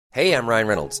Hey, I'm Ryan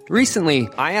Reynolds. Recently,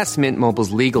 I asked Mint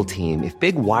Mobile's legal team if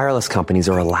big wireless companies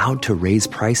are allowed to raise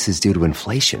prices due to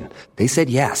inflation. They said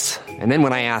yes. And then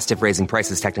when I asked if raising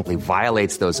prices technically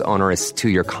violates those onerous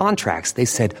two-year contracts, they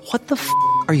said, "What the f***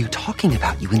 are you talking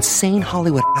about, you insane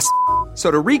Hollywood ass?" So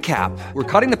to recap, we're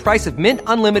cutting the price of Mint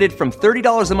Unlimited from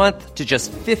 $30 a month to just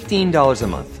 $15 a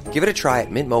month. Give it a try at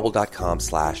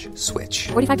mintmobile.com/switch.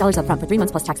 $45 up front for 3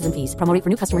 months plus taxes and fees. Promo rate for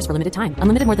new customers for limited time.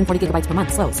 Unlimited more than 40 gigabytes per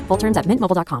month. Slows full terms at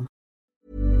mintmobile.com.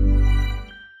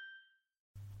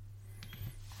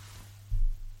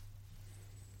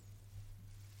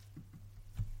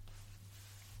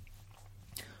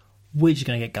 We're just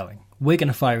going to get going. We're going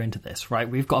to fire into this, right?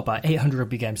 We've got about 800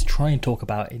 rugby games to try and talk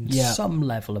about in some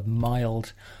level of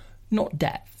mild, not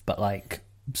depth, but like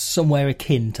somewhere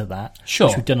akin to that,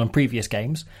 which we've done on previous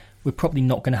games. We're probably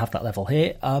not going to have that level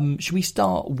here. Should we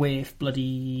start with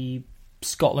bloody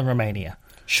Scotland-Romania?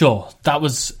 Sure. That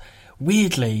was,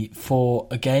 weirdly, for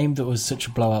a game that was such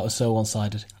a blowout or so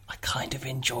one-sided, I kind of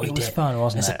enjoyed it. It was fun,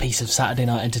 wasn't it? As a piece of Saturday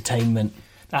night entertainment.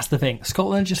 That's the thing.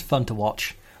 Scotland is just fun to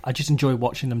watch. I just enjoy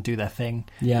watching them do their thing.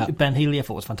 Yeah. Ben Healy, I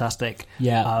thought, was fantastic.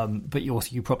 Yeah. But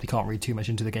you probably can't read too much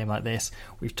into the game like this.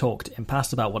 We've talked in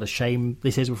past about what a shame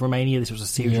this is with Romania. This was a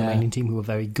serious Romanian team who were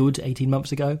very good 18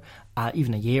 months ago,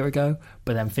 even a year ago,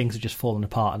 but then things have just fallen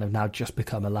apart and have now just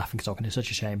become a laughingstock, and it's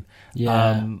such a shame.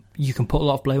 Yeah. You can put a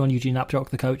lot of blame on Eugene Apjock,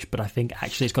 the coach, but I think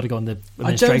actually it's got to go on the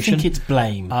administration. I don't think it's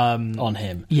blame on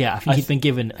him. Yeah, I think he's been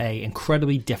given an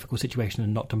incredibly difficult situation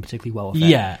and not done particularly well with it.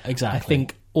 Yeah, exactly. I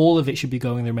think all of it should be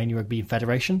going in the Romania Rugby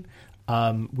Federation.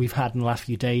 We've had in the last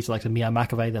few days, like the Mia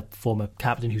McAvey, the former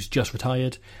captain who's just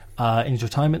retired, in his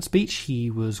retirement speech,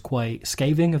 he was quite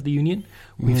scathing of the union.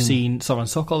 We've seen Soren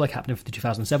Sokol, the captain for the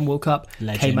 2007 World Cup,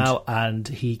 came out and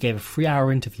he gave a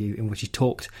 3-hour interview in which he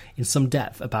talked in some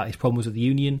depth about his problems with the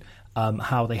union,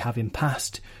 how they have in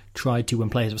past tried to, when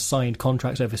players have signed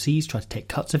contracts overseas, tried to take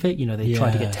cuts of it. You know, they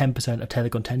tried to get 10% of Taylor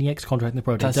Gonteniek's contract in the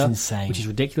Pro That's Data, insane. which is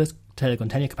ridiculous. Taylor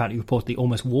Gonteniek apparently reportedly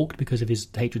almost walked because of his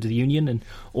hatred of the union and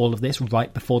all of this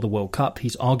right before the World Cup.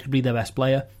 He's arguably their best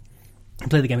player. He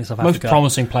played the game in South Africa. Most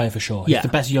promising player for sure. Yeah. He's the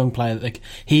best young player.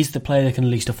 He's the player they can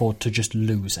least afford to just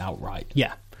lose outright.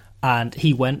 Yeah. And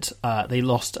he went, they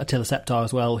lost Attila Septar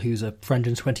as well, who's a French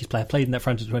Under-20s player, played in that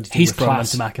French Under-20s team He's with Roman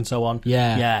class. Tamac and so on.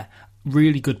 Yeah.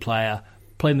 Really good player.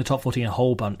 Played in the top 14 a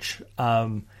whole bunch.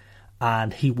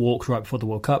 And he walked right before the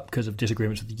World Cup because of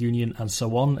disagreements with the union and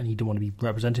so on, and he didn't want to be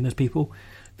representing those people.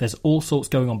 There's all sorts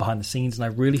going on behind the scenes, and I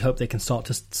really hope they can start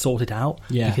to sort it out.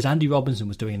 Yeah. Because Andy Robinson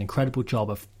was doing an incredible job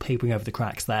of papering over the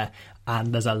cracks there,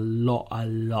 and there's a lot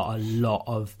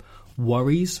of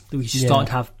worries that we should start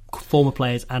to have former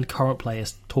players and current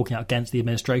players talking out against the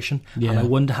administration. Yeah. And I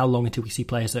wonder how long until we see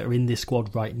players that are in this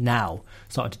squad right now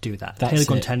starting to do that. Taylor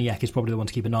Gonteniek is probably the one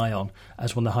to keep an ay on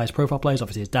as one of the highest profile players.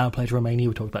 Obviously, his dad played for Romania.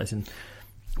 We talked about this in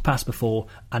past before,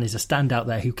 and is a standout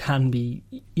there who can be,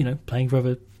 playing for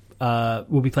other.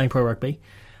 Will be playing pro rugby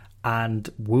and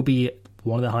will be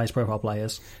one of the highest profile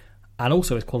players, and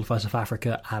also is qualified South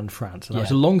Africa and France. And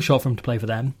it's a long shot for him to play for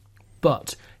them,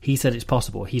 but he said it's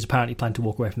possible. He's apparently planned to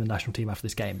walk away from the national team after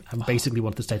this game and basically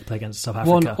wanted to stay to play against South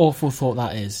Africa. One awful thought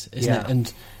that is, isn't it?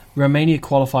 And Romania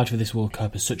qualified for this World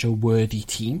Cup as such a worthy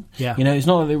team. Yeah. It's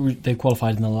not that they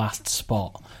qualified in the last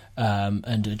spot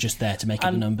and are just there to make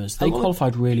up the numbers. They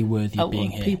qualified really worthy of being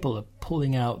here. People are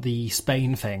pulling out the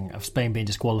Spain thing of Spain being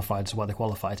disqualified is why they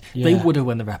qualified. They would have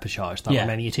won the repechage, that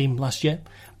Romania team last year.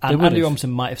 And Andy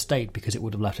Robinson might have stayed because it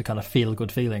would have left a kind of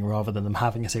feel-good feeling rather than them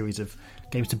having a series of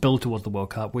games to build towards the World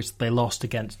Cup, which they lost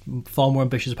against far more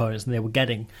ambitious opponents than they were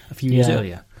getting a few years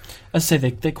earlier. As I say,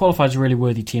 they qualified as a really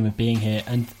worthy team of being here,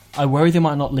 and I worry they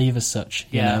might not leave as such.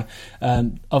 You know?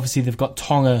 Obviously, they've got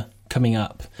Tonga coming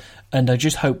up, and I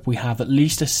just hope we have at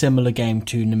least a similar game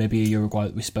to Namibia, Uruguay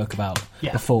that we spoke about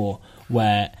before,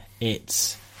 where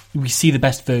we see the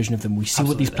best version of them. We see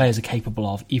what these players are capable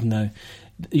of, even though,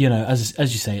 as you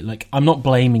say, like, I'm not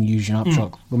blaming Eugene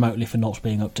Apjock remotely for not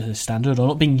being up to this standard or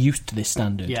not being used to this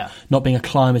standard, not being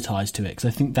acclimatised to it, because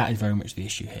I think that is very much the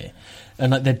issue here.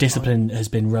 And like their discipline has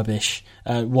been rubbish.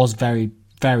 Was very,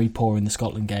 very poor in the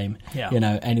Scotland game.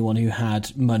 Anyone who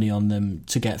had money on them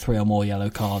to get 3 or more yellow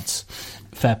cards,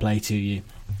 fair play to you.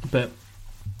 But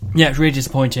yeah, it's really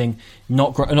disappointing.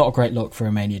 Not a great look for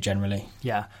Romania generally.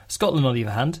 Yeah, Scotland on the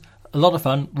other hand, a lot of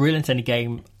fun, real entertaining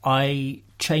game. I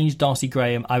changed Darcy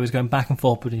Graham. I was going back and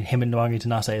forth between him and Narangiti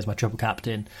Nase as my triple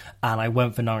captain, and I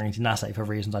went for Narangiti Nase for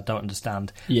reasons I don't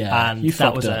understand. Yeah, and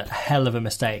that was a hell of a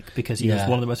mistake because he was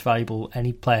one of the most valuable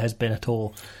any player has been at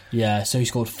all. Yeah, so he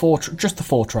scored just the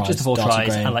 4 tries. Just the 4 Darcy tries,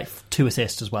 Graham. and like 2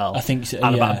 assists as well. I think so,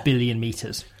 and about 1 billion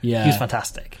metres. Yeah. He was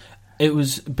fantastic. It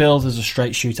was billed as a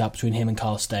straight shootout between him and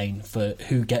Carl Steyn for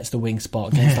who gets the wing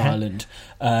spot against Ireland.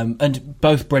 And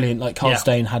both brilliant. Like, Carl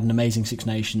Steyn had an amazing Six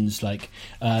Nations. Like,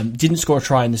 didn't score a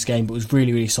try in this game, but was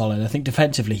really, really solid. I think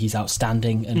defensively he's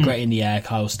outstanding and great in the air,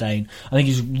 Kyle Steyn. I think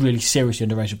he's a really seriously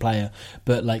underrated player.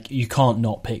 But, like, you can't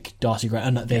not pick Darcy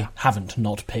Graham. And they haven't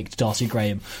not picked Darcy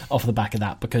Graham off the back of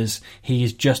that, because he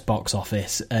is just box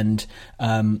office. And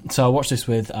so I watched this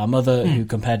with our mother, who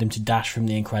compared him to Dash from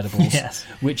The Incredibles,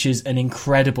 which is an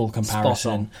incredible comparison.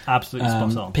 Spot on. Absolutely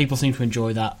spot on. People seem to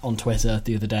enjoy that on Twitter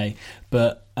the other day.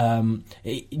 But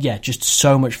just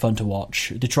so much fun to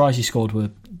watch. The tries he scored were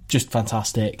just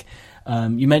fantastic.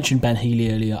 You mentioned Ben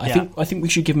Healy earlier. I think we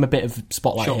should give him a bit of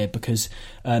spotlight here, because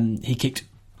he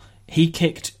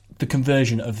kicked the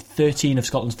conversion of 13 of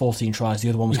Scotland's 14 tries. The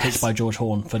other one was kicked by George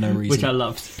Horne for no reason, which I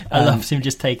loved. I loved him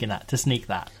just taking that to sneak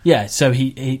that. Yeah, so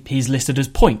he's listed as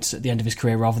points at the end of his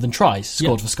career rather than tries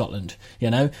scored for Scotland.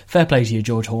 You know, fair play to you,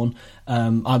 George Horne.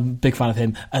 I'm a big fan of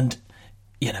him, and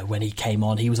you know, when he came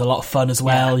on, he was a lot of fun as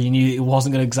well. You knew it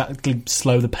wasn't going to exactly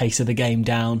slow the pace of the game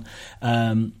down.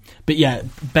 But yeah,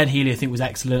 Ben Healy, I think, was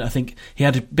excellent. I think he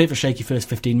had a bit of a shaky first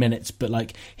 15 minutes, but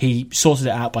like, he sorted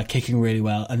it out by kicking really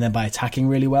well and then by attacking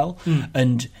really well.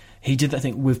 And he did that, I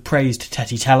think, we've praised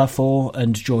Teti Teller for,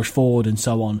 and George Ford and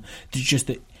so on. Just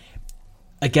that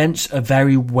against a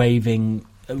very wavering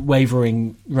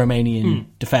Romanian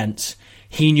defence,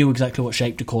 he knew exactly what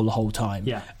shape to call the whole time.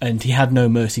 And he had no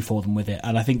mercy for them with it.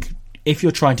 And I think if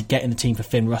you're trying to get in the team for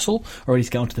Finn Russell, or at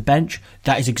least get onto the bench,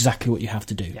 that is exactly what you have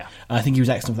to do. And I think he was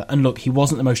excellent for that. And look, he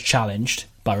wasn't the most challenged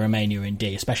by Romania in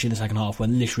D, especially in the second half,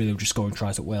 when literally they were just scoring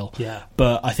tries at will.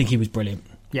 But I think he was brilliant.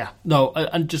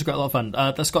 And just got a lot of fun.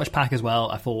 The Scottish pack as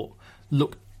well, I thought,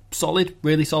 looked solid,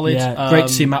 really solid. Great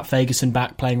to see Matt Fagerson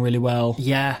back playing really well.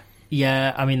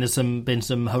 Yeah, I mean, there's been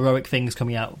some heroic things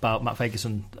coming out about Matt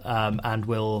Fagerson, and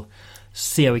we'll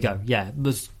see how we go. Yeah, it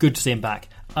was good to see him back.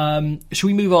 Should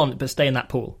we move on, but stay in that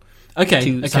pool?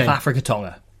 To South Africa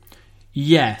Tonga.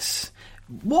 Yes.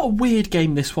 What a weird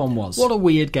game this one was. What a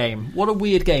weird game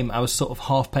I was sort of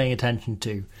half paying attention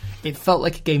to. It felt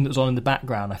like a game that was on in the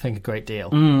background, I think, a great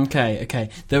deal. Okay.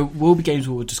 There will be games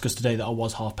we'll discuss today that I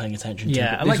was half paying attention to.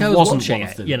 Yeah, like I was watching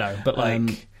it, you know, but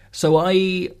like... So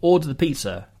I ordered the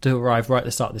pizza to arrive right at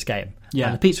the start of this game.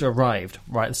 And the pizza arrived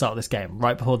right at the start of this game,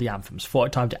 right before the anthems. Thought I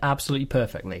timed it absolutely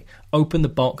perfectly. Opened the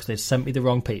box, they'd sent me the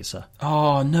wrong pizza.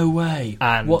 Oh, no way.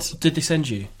 And what did they send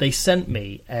you? They sent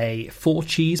me a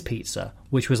 4-cheese pizza,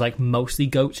 which was like mostly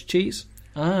goat's cheese.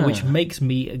 Which makes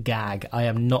me gag. I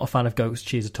am not a fan of goat's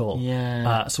cheese at all.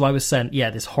 So I was sent,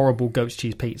 this horrible goat's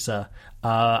cheese pizza.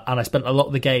 And I spent a lot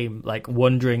of the game like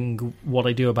wondering what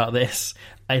I do about this.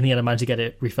 In the end, I managed to get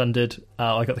it refunded.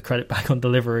 I got the credit back on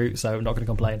Deliveroo, so I'm not going to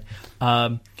complain.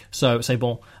 So c'est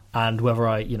bon. And whether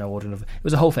I, ordered another, it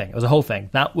was a whole thing.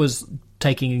 That was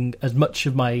taking as much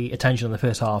of my attention in the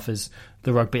first half as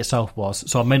the rugby itself was.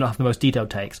 So I may not have the most detailed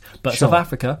takes, but South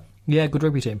Africa, good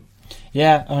rugby team.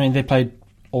 Yeah, I mean, they played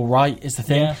all right, is the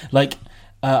thing. Yeah. Like,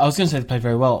 I was going to say they played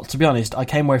very well. To be honest, I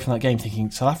came away from that game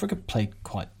thinking South Africa played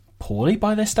quite poorly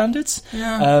by their standards.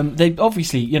 They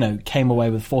obviously, came away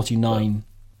with 49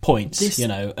 points,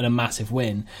 and a massive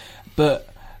win. But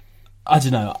I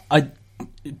don't know.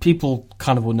 People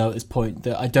kind of will know at this point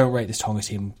that I don't rate this Tonga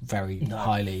team very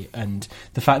highly, and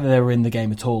the fact that they were in the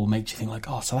game at all makes you think like,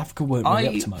 South Africa weren't really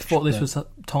up to much. I thought this was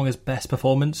Tonga's best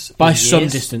performance by some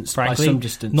distance. Frankly, by some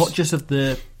distance, not just of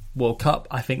the World Cup.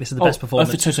 I think this is the best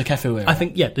performance. Of the Toto Kefu era. I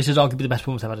think this is arguably the best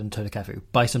performance I've had in Toto Kefu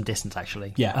by some distance.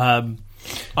 Actually, yeah.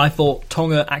 I thought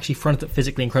Tonga actually fronted up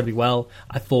physically incredibly well.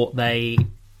 I thought they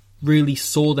really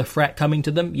saw the threat coming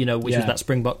to them, which was that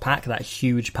Springbok pack, that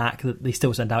huge pack that they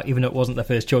still sent out, even though it wasn't their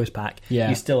first choice pack.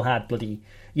 You still had bloody,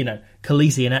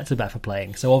 Khaleesi and Etzebeth for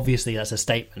playing, so obviously that's a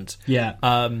statement.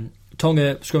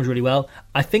 Tonga scrums really well.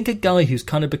 I think a guy who's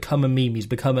kind of become a meme, he's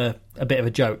become a bit of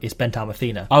a joke, is Ben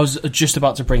Talmathina. I was just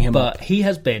about to bring him up. But he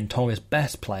has been Tonga's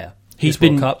best player. He's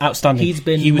been outstanding.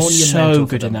 He was so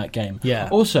good in that game. Yeah.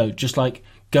 Also, just like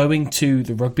going to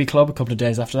the rugby club a couple of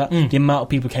days after that, the amount of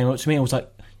people came up to me and was like,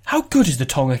 how good is the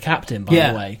Tonga captain, by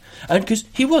the way? And because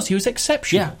he was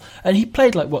exceptional. And he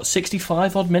played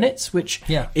 65 odd minutes, which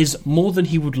is more than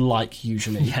he would like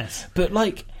usually. Yes. But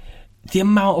the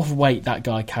amount of weight that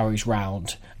guy carries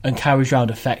round and carries round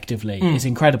effectively is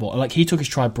incredible. And he took his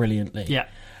try brilliantly. Yeah.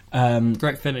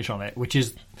 Great finish on it, which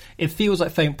is, it feels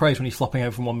like faint praise when he's flopping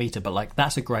over from 1 metre, but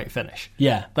that's a great finish.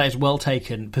 Yeah. That is well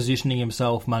taken, positioning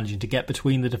himself, managing to get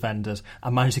between the defenders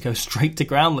and manage to go straight to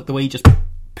ground, the way he just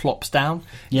plops down.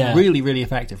 Really, really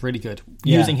effective, really good.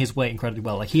 Using his weight incredibly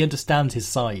well. He understands his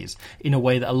size in a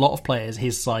way that a lot of players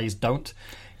his size don't.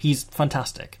 He's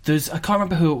fantastic. I can't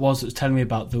remember who it was that was telling me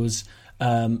about, there was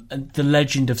the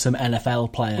legend of some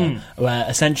NFL player where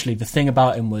essentially the thing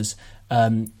about him was,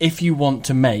 if you want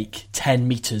to make 10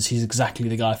 metres, he's exactly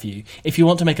the guy for you. If you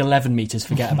want to make 11 metres,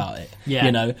 forget about it. Yeah.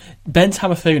 You know, Ben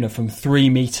Tamafuna from 3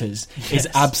 metres is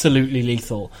absolutely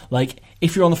lethal. Like,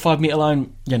 if you're on the 5 metre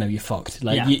line, you know, you're fucked.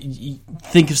 Like, you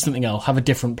think of something else, have a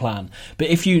different plan. But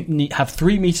if you have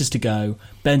 3 metres to go,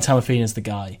 Ben Tamafuna's the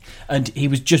guy. And he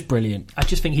was just brilliant. I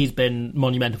just think he's been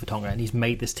monumental for Tonga, and he's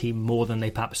made this team more than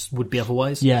they perhaps would be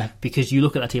otherwise. Yeah. Because you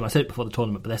look at that team, I said it before the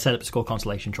tournament, but they're set up to score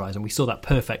consolation tries, and we saw that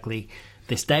perfectly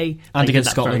this day. And they against did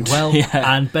that Scotland. very well.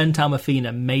 Yeah. And Ben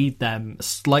Tamafuna made them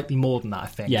slightly more than that, I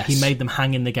think. Yes. He made them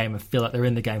hang in the game and feel like they're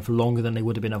in the game for longer than they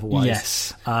would have been otherwise.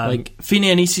 Yes. Like,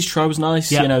 Fini Anisi's try was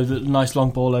nice. Yeah. You know, the nice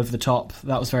long ball over the top.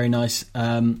 That was very nice.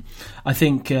 I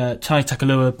think Tai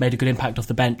Takalua made a good impact off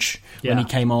the bench when he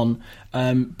came on.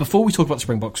 Before we talk about the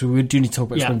Springboks, we do need to talk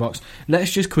about Springboks.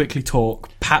 Let's just quickly talk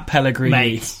Pat Pellegrini,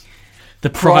 Mate. the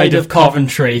pride of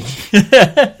Coventry.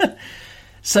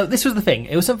 So this was the thing.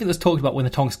 It was something that was talked about when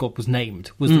the Tonga squad was named,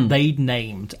 was that they'd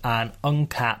named an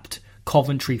uncapped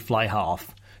Coventry fly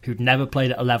half who'd never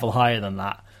played at a level higher than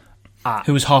that.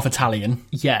 Who was half Italian.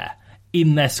 Yeah,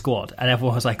 in their squad. And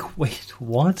everyone was like, wait,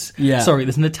 what? Yeah. Sorry,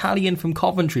 there's an Italian from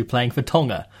Coventry playing for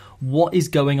Tonga. What is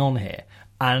going on here?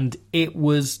 And it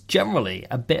was generally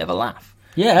a bit of a laugh.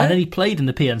 Yeah. And then he played in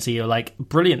the PNC. You're like,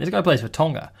 brilliant, this guy plays for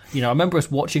Tonga. You know, I remember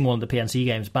us watching one of the PNC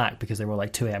games back because they were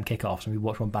like 2 a.m. kickoffs, and we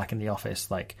watched one back in the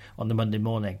office like on the Monday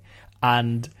morning.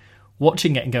 And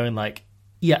watching it and going like,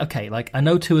 yeah, okay, like I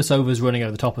know Tuisova's running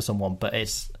over the top of someone, but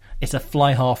it's a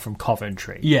fly half from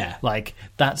Coventry. Yeah. Like,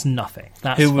 that's nothing.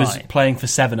 That's who was fine. playing for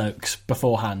Sevenoaks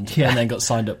beforehand Yeah. and then got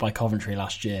signed up by Coventry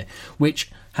last year,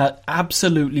 which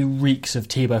absolutely reeks of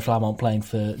Thibaut Flamont playing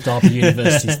for Derby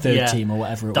University's third team or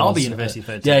whatever it was. Derby University's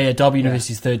third team. Yeah, Derby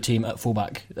University's third team at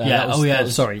fullback. That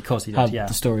was sorry, of course he did. how Yeah.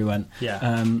 the story went.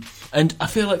 Yeah. And I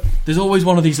feel like there's always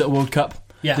one of these at the World Cup.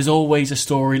 Yeah. There's always a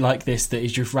story like this that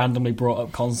is just randomly brought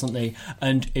up constantly,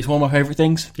 and it's one of my favourite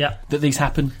things. Yeah. That these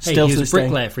happen. Hey, Still he to was this a day.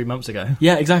 bricklayer 3 months ago.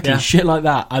 Yeah, exactly. Yeah. Shit like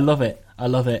that. I love it.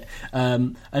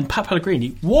 And Pat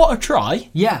Pellegrini, what a try!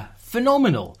 Yeah,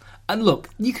 phenomenal. And look,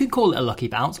 you could call it a lucky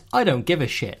bounce. I don't give a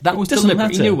shit. That was doesn't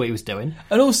deliberate. He matter. knew what he was doing.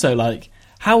 And also, like,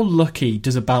 how lucky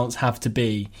does a bounce have to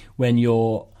be when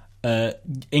you're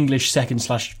English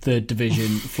second/third division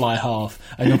fly half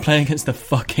and you're playing against the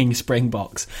fucking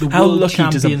Springboks? How world lucky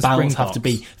does a champion bounce have to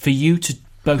be Springboks. for you to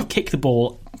both kick the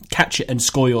ball, catch it, and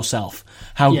score yourself?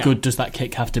 How Yeah. good does that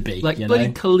kick have to be? Like, you bloody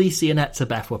know? Khaleesi and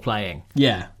Etzebeth were playing.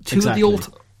 Yeah, Two exactly.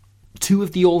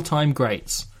 of the all-time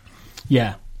greats.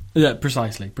 Yeah. Yeah,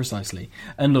 precisely.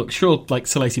 And look, sure, like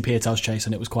Salesi Piatel's chase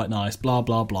and it was quite nice, blah,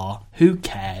 blah, blah. Who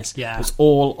cares? Yeah. It's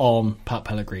all on Pat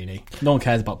Pellegrini. No one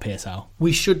cares about Piatel.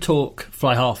 We should talk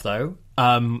fly half, though.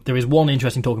 There is one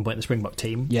interesting talking point in the Springbok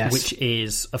team, Yes. which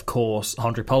is, of course,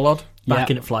 Andre Pollard back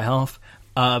Yeah. in at fly half.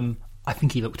 I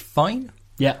think he looked fine.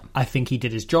 Yeah. I think he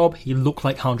did his job. He looked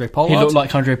like Andre Pollard. He looked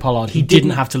like Andre Pollard. He didn't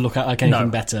have to look like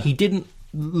anything better. He didn't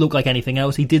look like anything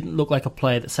else. He didn't look like a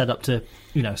player that's set up to,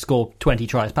 score 20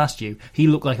 tries past you. He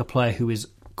looked like a player who is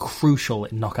crucial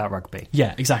in knockout rugby.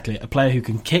 Yeah, exactly. A player who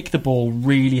can kick the ball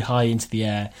really high into the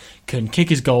air, can kick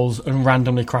his goals and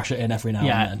randomly crash it in every now and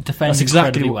then. Defends That's exactly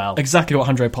incredibly well. Exactly what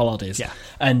Andre Pollard is. Yeah.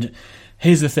 And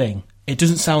here's the thing. It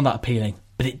doesn't sound that appealing,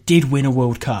 but it did win a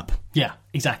World Cup Yeah,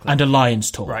 exactly. and a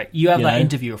Lions tour. Right, you have that know?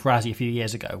 interview with Razzie a few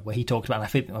years ago where he talked about, and I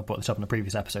think I brought this up in the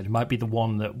previous episode, it might be the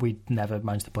one that we never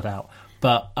managed to put out,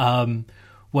 but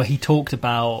where he talked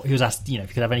about, he was asked, if you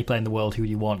could have any player in the world, who would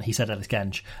you want? He said Ellis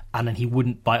Genge, and then he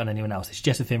wouldn't bite on anyone else. He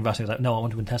suggested Finn Russell. He was like, no, I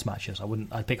want to win test matches.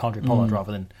 I'd pick Andre Pollard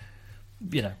rather than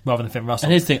Finn Russell.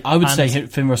 And here's the thing, I would say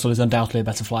Finn Russell is undoubtedly a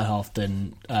better fly half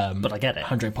than but I get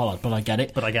it. Andre Pollard, but I get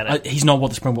it. He's He's not what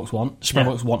the Springboks want.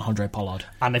 Springboks want Andre Pollard.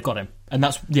 And they've got him. And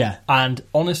that's And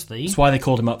honestly, that's why they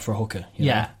called him up for a hooker. you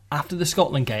know? After the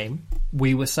Scotland game,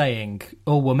 we were saying,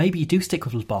 oh, well, maybe you do stick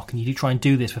with Lubbock and you do try and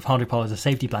do this with Andre Pollard as a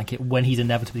safety blanket when he's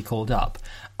inevitably called up.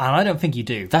 And I don't think you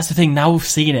do. That's the thing, now we've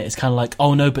seen it, it's kind of like,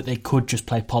 oh no, but they could just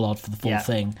play Pollard for the full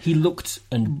thing. He looked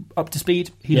up to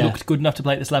speed. He looked good enough to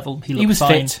play at this level. He was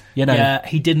fine. fit, you know. Yeah,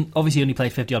 he didn't, obviously only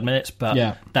played 50-odd minutes,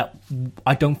 but that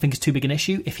I don't think is too big an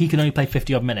issue. If he can only play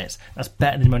 50-odd minutes, that's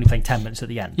better than him only playing 10 minutes at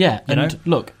the end. Yeah, you know?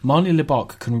 Look, Marley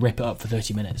Lubbock can rip it up for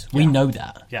 30 minutes. We know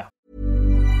that. Yeah.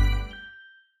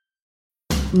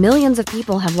 Millions of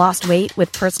people have lost weight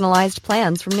with personalized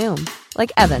plans from Noom.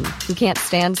 Like Evan, who can't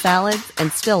stand salads and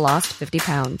still lost 50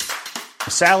 pounds.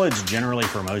 Salads generally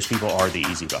for most people are the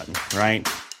easy button, right?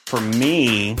 For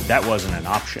me, that wasn't an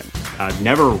option. I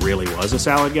never really was a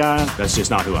salad guy. That's just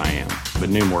not who I am. But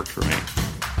Noom worked for me.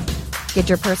 Get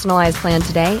your personalized plan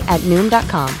today at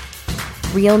Noom.com.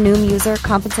 Real Noom user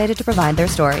compensated to provide their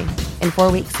story. In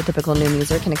 4 weeks, the typical Noom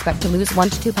user can expect to lose 1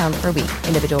 to 2 pounds per week.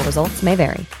 Individual results may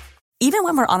vary. Even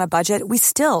when we're on a budget, we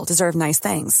still deserve nice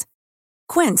things.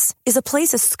 Quince is a place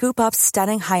to scoop up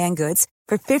stunning high-end goods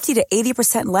for 50 to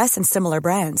 80% less than similar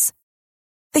brands.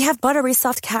 They have buttery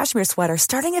soft cashmere sweaters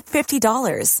starting at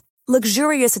 $50,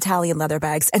 luxurious Italian leather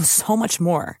bags, and so much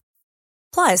more.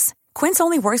 Plus, Quince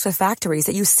only works with factories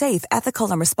that use safe, ethical,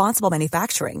 and responsible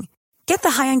manufacturing. Get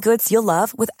the high-end goods you'll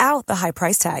love without the high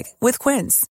price tag with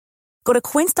Quince. Go to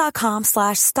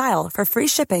quince.com/style for free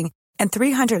shipping and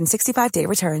 365-day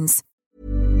returns.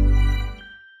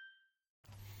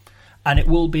 And it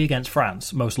will be against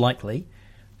France, most likely,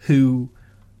 who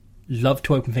love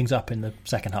to open things up in the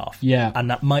second half. Yeah.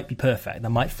 And that might be perfect. That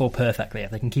might fall perfectly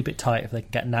if they can keep it tight, if they can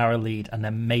get a narrow lead, and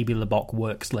then maybe Leboeck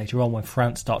works later on when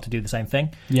France start to do the same thing.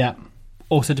 Yeah.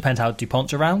 Also depends how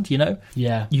Dupont's around, you know?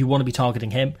 Yeah. You want to be targeting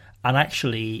him, and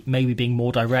actually maybe being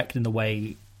more direct in the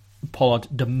way Pollard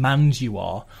demands you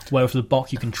are, whereas with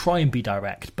Leboeck you can try and be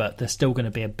direct, but there's still going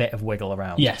to be a bit of wiggle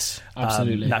around. Yes,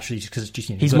 absolutely. Naturally, just because it's just,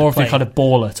 you know, he's more of a kind of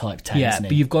baller type 10, yeah, isn't he?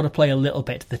 but you've got to play a little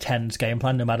bit to the 10's game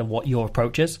plan, no matter what your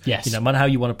approach is. Yes. You know, no matter how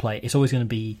you want to play, it's always going to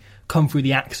be come through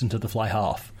the accent of the fly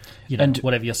half, you know, and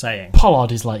whatever you're saying.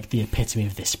 Pollard is like the epitome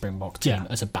of this Springbok team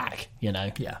as a back, you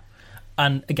know? Yeah.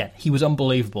 And again, he was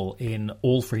unbelievable in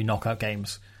all 3 knockout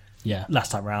games last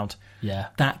time round. Yeah.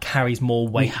 That carries more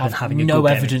weight than having a no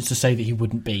good evidence game. to say that he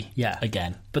wouldn't be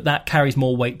again. But that carries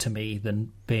more weight to me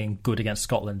than being good against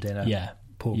Scotland in a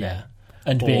pool game.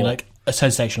 And being like a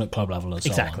sensation at club level and so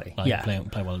exactly. on. Like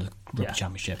play well at the rugby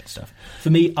championship and stuff.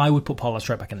 For me, I would put Pollard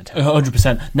straight back in the team.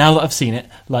 100%. Now that I've seen it,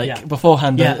 like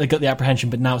beforehand I got the apprehension,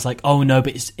 but now it's like, oh no,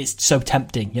 but it's so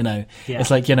tempting, you know. Yeah.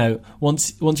 It's like, you know,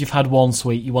 once you've had one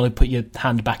sweet, you want to put your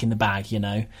hand back in the bag, you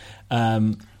know.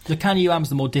 The Kanye Am's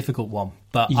the more difficult one,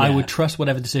 but I would trust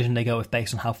whatever decision they go with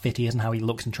based on how fit he is and how he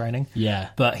looks in training. Yeah.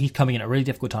 But he's coming in at a really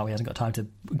difficult time. He hasn't got time to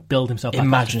build himself back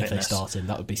Imagine up to if they fitness. start him,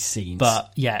 that would be scenes.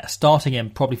 But yeah, starting him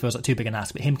probably feels like too big an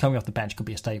ask, but him coming off the bench could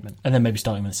be a statement. And then maybe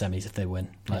starting him in the semis if they win.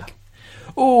 Like,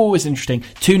 oh, it's interesting.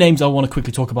 2 names I want to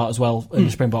quickly talk about as well in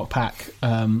the Springbok pack.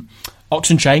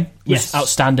 Oxenchain was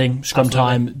outstanding. Scrum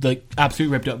time,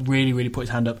 absolutely ripped up, really put his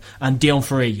hand up. And Dion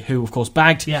Ferry, who of course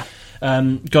bagged. Yeah.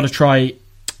 Got a try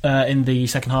in the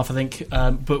second half, I think,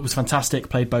 but was fantastic.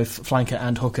 Played both flanker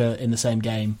and hooker in the same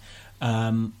game.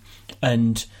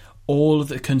 And all of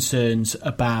the concerns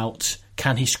about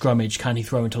can he scrummage, can he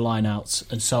throw into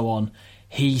lineouts, and so on,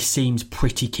 he seems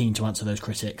pretty keen to answer those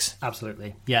critics.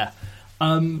 Absolutely, yeah.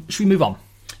 Should we move on?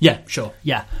 Yeah, sure.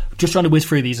 Yeah, just trying to whiz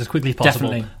through these as quickly as possible.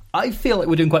 Definitely. I feel like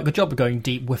we're doing quite a good job of going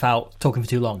deep without talking for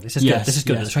too long. This is good. This is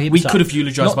good. Yes. We could have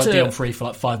eulogised about Dion Ferry for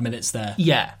like 5 minutes there.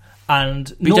 Yeah, and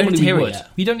but you don't need to hear it yet.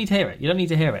 You don't need to hear it. You don't need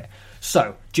to hear it.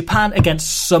 So, Japan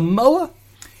against Samoa.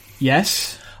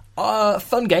 Yes.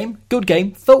 Fun game. Good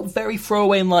game. Felt very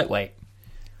throwaway and lightweight.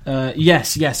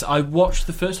 Yes. I watched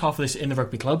the first half of this in the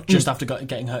rugby club just after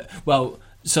getting hurt. Well,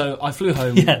 so I flew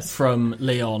home from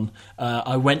Lyon.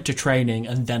 I went to training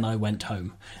and then I went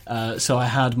home. So I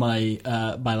had my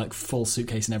like full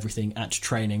suitcase and everything at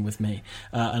training with me,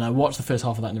 and I watched the first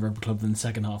half of that in the rugby club, and the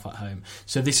second half at home.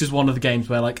 So this is one of the games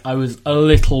where like I was a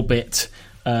little bit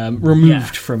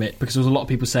removed from it because there was a lot of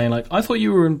people saying like, I thought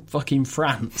you were in fucking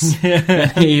France.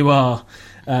 And here you are.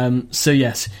 So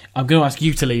yes, I'm going to ask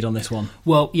you to lead on this one.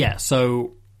 Well, yeah.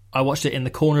 So I watched it in the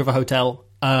corner of a hotel.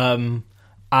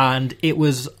 And it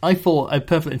was, I thought, a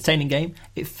perfectly entertaining game.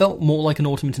 It felt more like an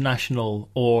Autumn International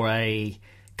or a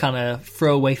kind of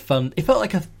throwaway fun. It felt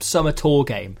like a summer tour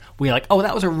game where you're like, oh,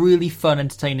 that was a really fun,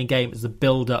 entertaining game as the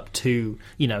build-up to,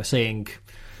 you know, seeing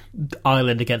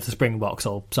Ireland against the Springboks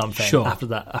or something after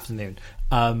that afternoon.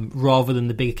 Rather than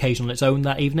the big occasion on its own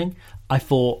that evening. I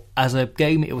thought, as a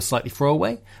game, it was slightly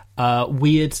throwaway.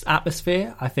 Weird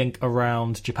atmosphere, I think,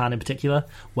 around Japan in particular,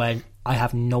 where I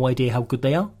have no idea how good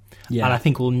they are. Yeah. And I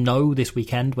think we'll know this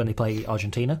weekend when they play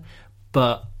Argentina.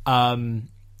 But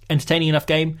entertaining enough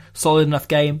game, solid enough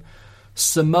game.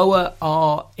 Samoa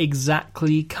are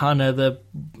exactly kind of the...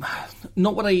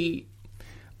 Not what I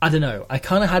don't know. I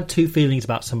kind of had 2 feelings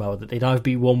about Samoa, that they'd either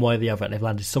be one way or the other, and they've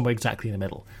landed somewhere exactly in the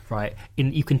middle, right?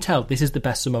 You can tell this is the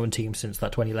best Samoan team since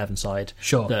that 2011 side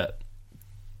that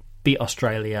beat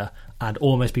Australia and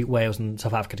almost beat Wales and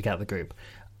South Africa to get out of the group.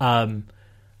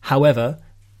 However...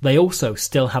 They also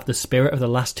still have the spirit of the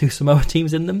last 2 Samoa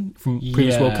teams in them from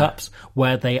previous World Cups,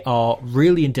 where they are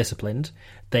really indisciplined.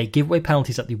 They give away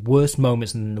penalties at the worst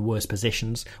moments and in the worst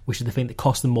positions, which is the thing that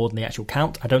costs them more than the actual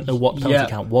count. I don't know what the penalty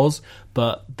count was,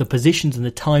 but the positions and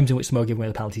the times in which Samoa give away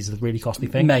the penalties is a really costly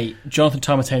thing. Mate, Jonathan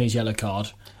Tamatene's yellow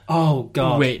card. Oh,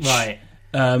 God. Right.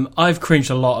 I've cringed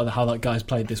a lot at how that guy's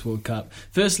played this World Cup.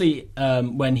 Firstly,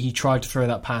 when he tried to throw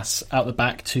that pass out the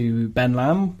back to Ben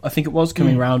Lam, I think it was,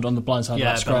 coming round on the blind side of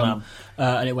that scrum,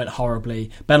 and it went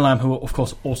horribly. Ben Lam, who of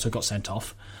course also got sent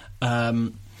off.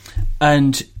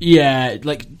 And yeah,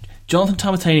 like Jonathan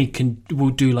Tamatene will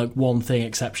do like one thing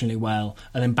exceptionally well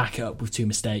and then back it up with two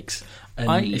mistakes,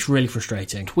 and it's really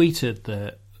frustrating. Tweeted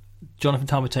that Jonathan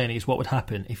Tamatene is what would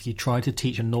happen if you tried to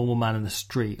teach a normal man in the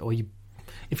street, or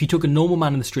if you took a normal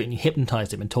man in the street and you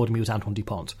hypnotised him and told him he was Antoine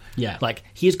Dupont. Yeah. Like,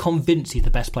 he is convinced he's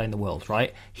the best player in the world,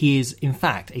 right? He is, in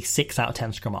fact, a 6 out of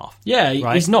 10 scrum half. Yeah,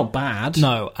 right? He's not bad.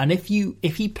 No, and if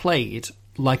he played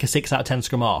like a 6 out of 10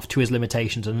 scrum half to his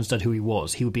limitations and understood who he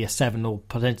was, he would be a 7 or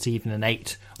potentially even an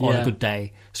 8 on a good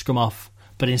day scrum half.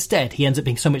 But instead, he ends up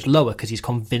being so much lower because he's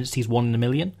convinced he's 1 in a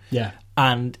million. Yeah.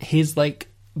 And his, like,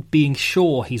 being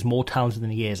sure he's more talented than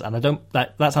he is, and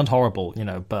that sounds horrible,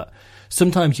 but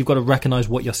sometimes you've got to recognise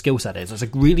what your skill set is. That's a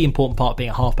really important part of being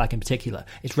a halfback in particular.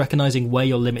 It's recognising where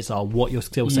your limits are, what your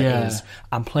skill set is,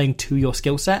 and playing to your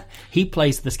skill set. He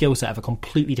plays the skill set of a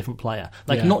completely different player.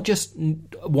 Not just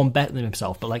one better than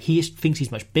himself, but like he thinks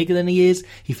he's much bigger than he is.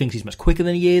 He thinks he's much quicker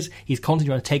than he is. He's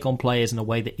constantly trying to take on players in a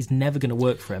way that is never going to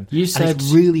work for him. And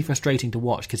it's really frustrating to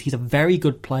watch because he's a very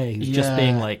good player who's just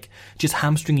being just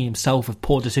hamstringing himself with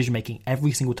poor decision making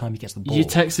every single time he gets the ball. You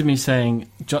texted me saying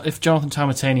if Jonathan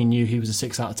Tamatene knew he was a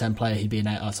 6 out of 10 player, he'd be an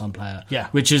 8 out of 10 player. Yeah.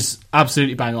 Which is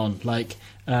absolutely bang on. Like,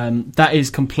 that is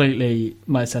completely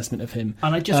my assessment of him.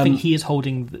 And I just think he is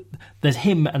holding... There's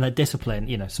him and the discipline.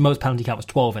 Samoa's penalty count was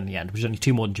 12 in the end, which is only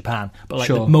 2 more than Japan. But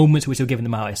the moments which they're giving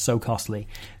them out is so costly.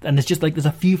 And there's just there's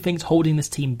a few things holding this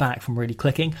team back from really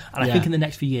clicking. And I think in the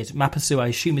next few years, Mapasu, I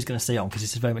assume, is going to stay on because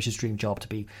this is very much his dream job to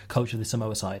be coach of the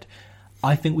Samoa side.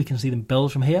 I think we can see them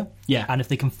build from here. Yeah. And if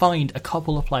they can find a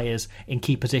couple of players in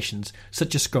key positions,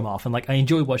 such as scrum half, and I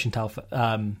enjoy watching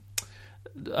Tamatene,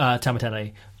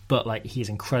 but he's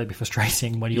incredibly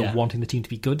frustrating when you're wanting the team to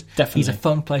be good. Definitely. He's a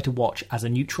fun player to watch as a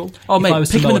neutral. Oh, mate,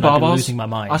 pick him in the bar bars. Losing my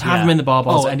mind. I'd have him in the bar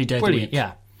bars any day of the week.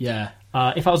 Yeah. Yeah.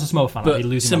 If I was a Samoa fan, I'd be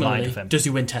losing my mind with him. Does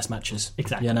he win test matches?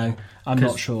 Exactly. I'm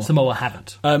not sure. Samoa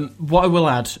haven't. What I will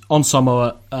add on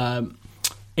Samoa...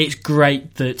 it's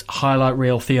great that highlight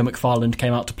reel Theo McFarland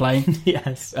came out to play.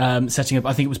 Yes. Setting up,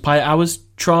 I think it was Payet Hour's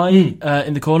try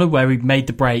in the corner where he made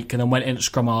the break and then went in at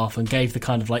scrum half and gave the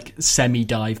kind of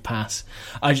semi-dive pass.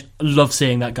 I love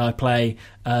seeing that guy play,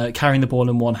 carrying the ball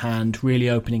in one hand, really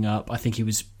opening up. I think he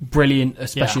was brilliant,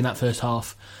 especially in that first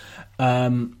half.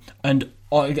 And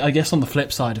I guess on the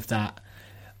flip side of that,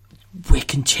 we're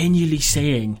continually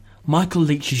seeing... Michael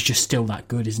Leach is just still that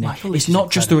good, isn't he? It's not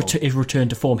just his return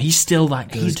to form. He's still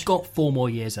that good. He's got 4 more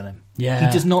years in him. Yeah.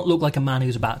 He does not look like a man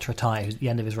who's about to retire at the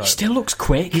end of his rope. He still looks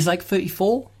quick. He's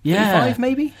 34? Yeah. 35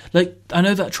 maybe? I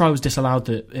know that try was disallowed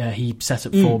that he set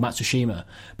up for Matsushima,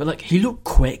 but he looked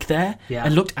quick there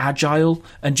and looked agile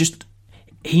and just...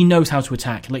 He knows how to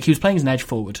attack. He was playing as an edge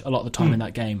forward a lot of the time in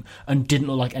that game and didn't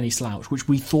look like any slouch, which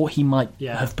we thought he might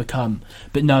have become.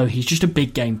 But no, he's just a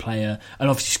big game player and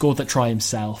obviously scored that try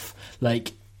himself.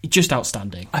 Just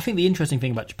outstanding. I think the interesting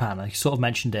thing about Japan, I sort of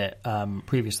mentioned it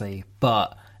previously,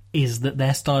 but is that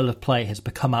their style of play has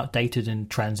become outdated in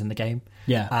trends in the game.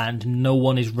 Yeah. And no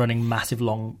one is running massive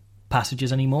long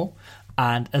passages anymore.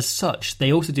 And as such,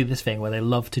 they also do this thing where they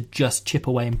love to just chip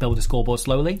away and build a scoreboard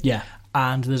slowly. Yeah.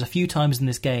 And there's a few times in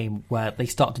this game where they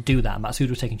start to do that. Matsuda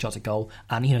was taking shots at goal,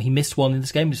 and he missed one in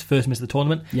this game, his first miss of the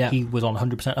tournament. Yeah. He was on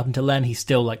 100% up until then. He's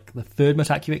still the third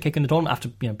most accurate kick in the tournament after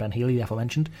Ben Healy, the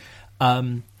aforementioned.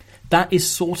 That is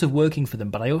sort of working for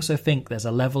them, but I also think there's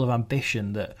a level of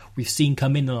ambition that we've seen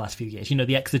come in the last few years.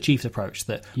 The X the Chiefs approach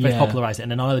that very popularised it,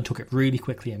 and then Ireland took it really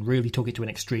quickly and really took it to an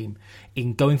extreme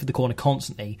in going for the corner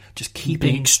constantly, just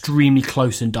keeping... Being extremely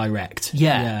close and direct.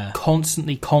 Yeah.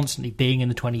 Constantly being in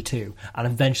the 22, and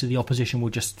eventually the opposition will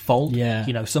just fold.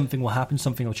 Yeah. Something will happen,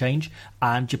 something will change.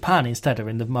 And Japan, instead, are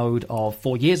in the mode of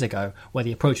 4 years ago, where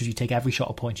the approach is you take every shot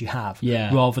of points you have,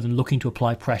 rather than looking to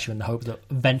apply pressure in the hope that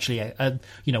eventually,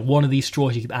 one of these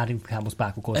straws you keep adding to the camel's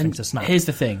back will cause things to snap. Here's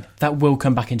the thing, that will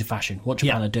come back into fashion, what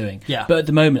Japan are doing. Yeah. But at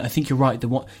the moment, I think you're right,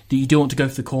 that you do want to go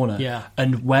for the corner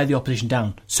and wear the opposition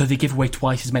down, so they give away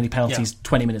twice as many penalties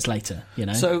 20 minutes later.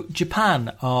 So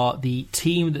Japan are the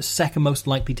team that's second most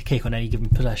likely to kick on any given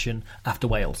possession after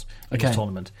Wales in this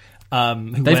tournament.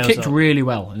 They've kicked really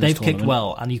well in this tournament. They've kicked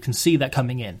well, and you can see that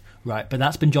coming in, right? But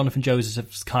that's been Jonathan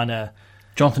Joseph's kind of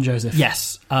Jonathan Joseph.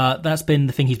 Yes, that's been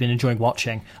the thing he's been enjoying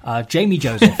watching. Jamie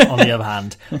Joseph, on the other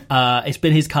hand, it's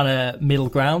been his kind of middle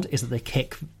ground, is that they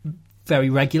kick very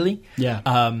regularly.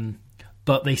 Yeah.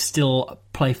 But they still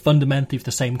play fundamentally with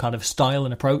the same kind of style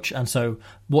and approach. And so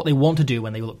what they want to do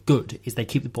when they look good is they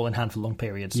keep the ball in hand for long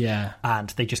periods. Yeah. And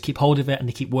they just keep hold of it and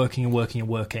they keep working and working and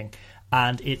working.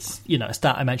 And it's, a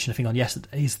stat I mentioned, I think, on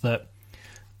yesterday is that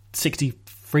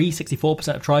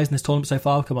 64% of tries in this tournament so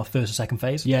far come off first or second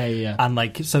phase. Yeah.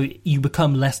 And so you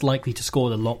become less likely to score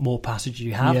the lot more passages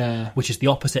you have, which is the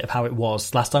opposite of how it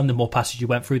was last time. The more passages you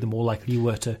went through, the more likely you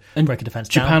were to break a defence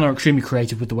down. Japan are extremely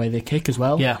creative with the way they kick as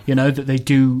well. Yeah. That they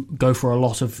do go for a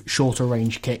lot of shorter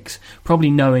range kicks, probably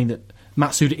knowing that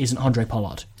Matsuda isn't Andre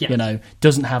Pollard. Yeah.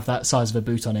 Doesn't have that size of a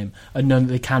boot on him, and knowing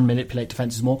that they can manipulate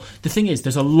defences more. The thing is,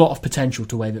 there's a lot of potential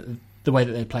to the way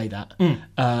that they play that.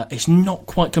 It's not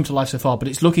quite come to life so far, but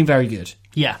it's looking very good.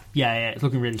 Yeah, it's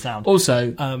looking really sound.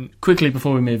 Also, quickly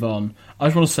before we move on, I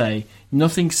just want to say,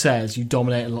 nothing says you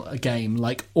dominate a game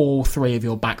like all three of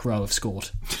your back row have scored.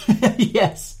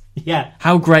 Yes, yeah.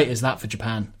 How great is that for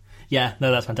Japan? Yeah,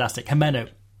 no, that's fantastic. Himeno,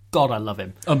 God, I love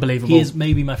him. Unbelievable. He is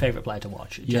maybe my favourite player to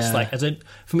watch.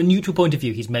 From a neutral point of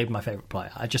view, he's maybe my favourite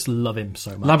player. I just love him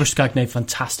so much. Labuschagne,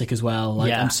 fantastic as well.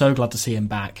 I'm so glad to see him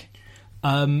back.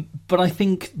 But I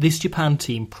think this Japan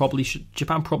team probably should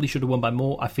have won by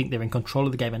more. I think they're in control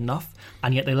of the game enough,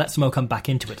 and yet they let Samoa come back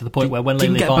into it to the point where when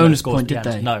didn't get a Leilani bonus scores point, at the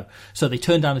did end, they? no. So they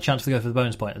turned down a chance to go for the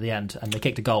bonus point at the end, and they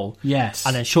kicked a goal. Yes.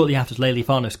 And then shortly after,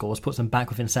 Leilani scores, puts them back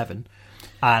within 7,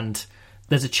 and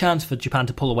there's a chance for Japan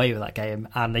to pull away with that game,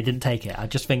 and they didn't take it. I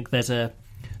just think the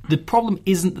problem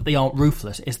isn't that they aren't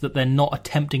ruthless; it's that they're not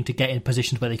attempting to get in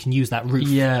positions where they can use that roof.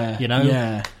 Yeah,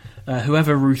 Yeah.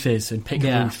 Whoever Ruth is, and pick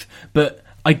Ruth, but.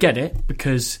 I get it,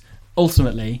 because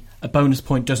ultimately a bonus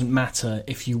point doesn't matter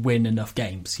if you win enough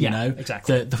games.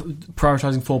 Exactly. The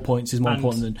prioritising 4 points is more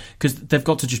important than, because they've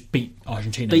got to just beat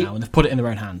Argentina now, and they've put it in their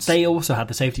own hands. They also had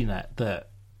the safety net that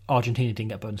Argentina didn't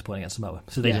get bonus point against Samoa,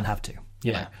 so they didn't have to.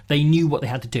 They knew what they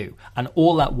had to do, and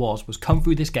all that was come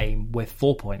through this game with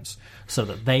 4 points, so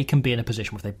that they can be in a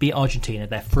position where if they beat Argentina,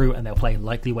 they're through and they'll play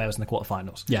likely Wales in the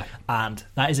quarterfinals. Yeah, and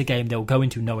that is a game they'll go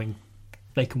into knowing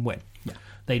they can win. Yeah,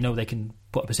 they know they can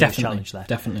put up a serious challenge there.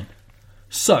 Definitely.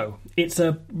 So, it's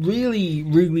a really,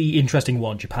 really interesting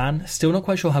one, Japan. Still not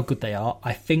quite sure how good they are.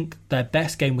 I think their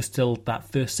best game was still that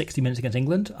first 60 minutes against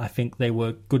England. I think they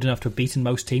were good enough to have beaten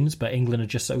most teams, but England are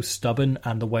just so stubborn,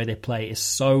 and the way they play is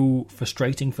so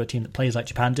frustrating for a team that plays like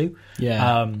Japan do.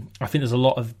 Yeah. I think there's a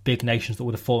lot of big nations that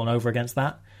would have fallen over against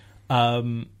that.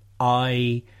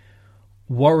 I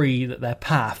worry that their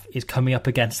path is coming up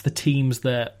against the teams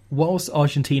that, whilst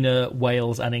Argentina,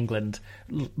 Wales and England,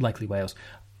 likely Wales,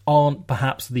 aren't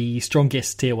perhaps the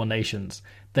strongest tier 1 nations,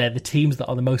 they're the teams that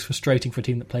are the most frustrating for a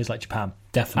team that plays like Japan.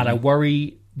 Definitely. And I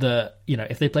worry that,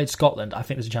 if they played Scotland, I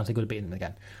think there's a chance they could have beaten them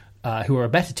again, who are a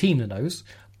better team than those,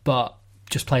 but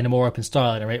just playing a more open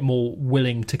style and are more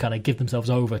willing to kind of give themselves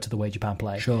over to the way Japan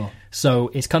play. Sure. So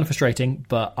it's kind of frustrating,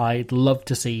 but I'd love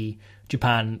to see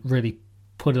Japan really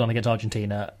put it on against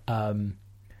Argentina,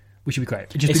 which would be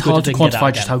great. It's hard to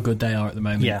quantify just how good they are at the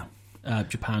moment. Yeah.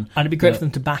 Japan. And it'd be great for them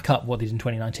to back up what they did in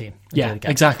 2019. Yeah,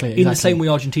 exactly. In the same way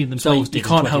Argentina themselves did. You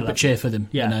can't help but cheer for them.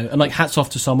 Yeah. And hats off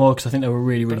to Samoa, because I think they were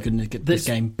really, really good in this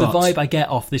game. The vibe I get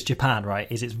off this Japan,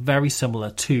 right, is it's very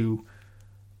similar to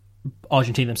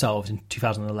Argentina themselves in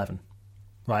 2011.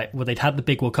 Right, where they'd had the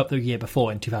big World Cup the year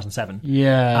before in 2007.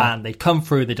 Yeah. And they'd come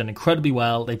through, they'd done incredibly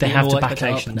well. They have all to back it up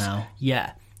expectations now.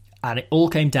 Yeah. And it all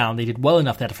came down. They did well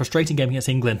enough. They had a frustrating game against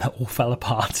England that all fell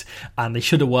apart. And they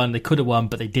should have won. They could have won,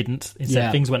 but they didn't.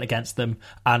 Instead, things went against them.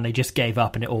 And they just gave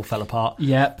up and it all fell apart.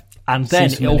 Yep. And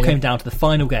then it all came down to the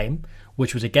final game,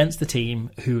 which was against the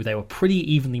team who they were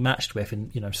pretty evenly matched with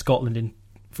in Scotland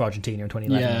for Argentina in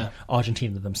 2011. Yeah.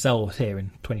 Argentina themselves here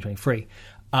in 2023.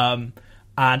 And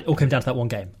it all came down to that one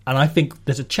game. And I think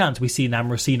there's a chance we see an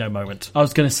Amorosino moment. I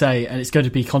was going to say, and it's going to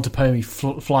be Contepomi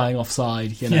flying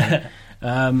offside,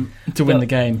 to win the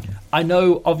game. I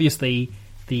know, obviously,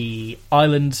 the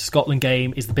Ireland-Scotland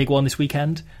game is the big one this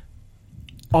weekend.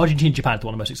 Argentina-Japan is the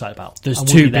one I'm most excited about. There's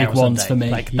two big ones for me.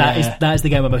 That is the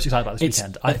game I'm most excited about this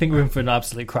weekend. I think we're in for an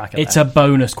absolute cracker. It's a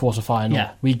bonus quarterfinal.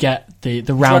 Yeah. We get the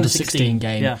round of 16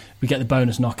 game. Yeah. We get the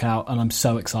bonus knockout, and I'm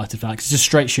so excited for that, because it's a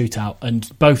straight shootout, and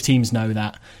both teams know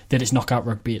that it's knockout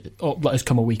rugby. It's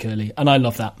come a week early, and I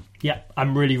love that. Yeah,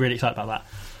 I'm really, really excited about that.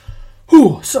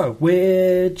 Whew, so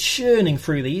we're churning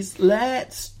through these.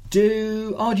 Let's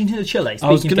do Argentina-Chile. I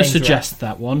was going to suggest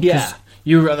that one. Yeah.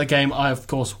 You were at the game. I, of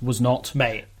course, was not.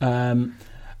 Mate. This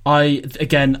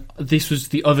was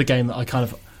the other game that I kind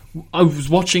of I was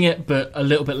watching it, but a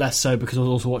little bit less so because I was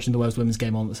also watching the Wales women's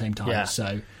game on at the same time. Yeah.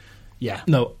 So, yeah.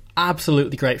 No,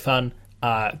 absolutely great fun.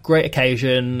 Great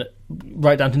occasion.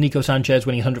 Right down to Nico Sanchez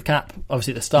winning 100th cap,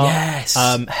 obviously at the start. Yes.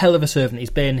 Hell of a servant he's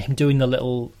been. Him doing the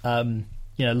little,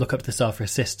 look up to the star for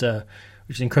his sister,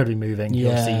 which is incredibly moving. He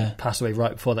obviously passed away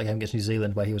right before that game against New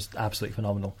Zealand, where he was absolutely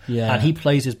phenomenal. Yeah. And he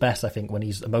plays his best, I think, when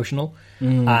he's emotional.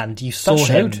 And you saw That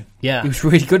showed. him. Yeah. He was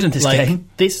really good in this game.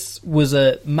 This was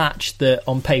a match that,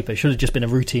 on paper, should have just been a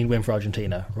routine win for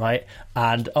Argentina, right?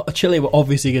 And Chile were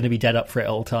obviously going to be dead up for it at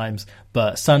all times,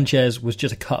 but Sanchez was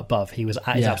just a cut above. He was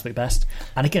at his absolute best.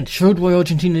 And again, showed why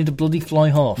Argentina need to bloody fly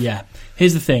half. Yeah.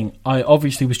 Here's the thing. I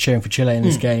obviously was cheering for Chile in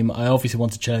this game. I obviously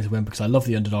wanted Chile to win because I love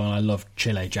the underdog and I love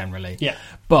Chile generally. Yeah.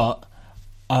 But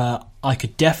I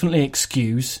could definitely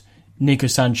excuse Nico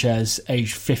Sanchez,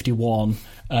 age 51,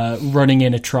 running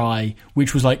in a try,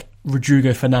 which was like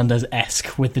Rodrigo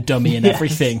Fernandez-esque with the dummy and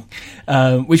everything,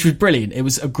 which was brilliant. It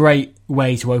was a great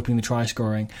way to open the try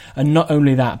scoring. And not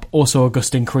only that, but also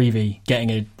Agustin Creevy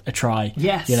getting a try,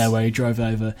 where he drove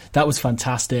over. That was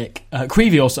fantastic.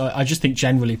 Creevy also, I just think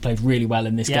generally played really well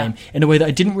in this game in a way that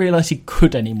I didn't realise he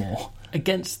could anymore.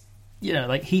 Against,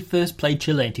 he first played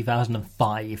Chile in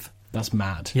 2005. That's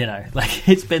mad.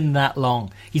 It's been that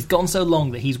long. He's gone so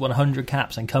long that he's won 100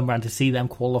 caps and come around to see them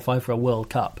qualify for a World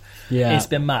Cup. Yeah. It's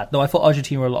been mad. Though I thought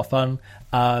Argentina were a lot of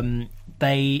fun.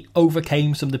 They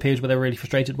overcame some of the periods where they were really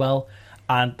frustrated well,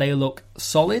 and they look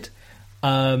solid.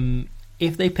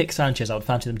 If they pick Sanchez, I would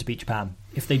fancy them to beat Japan.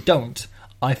 If they don't,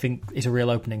 I think it's a real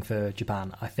opening for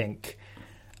Japan. I think...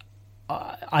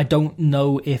 I don't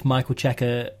know if Michael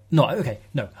Cheika... No.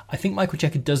 I think Michael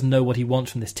Cheika does know what he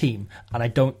wants from this team, and I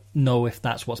don't know if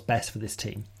that's what's best for this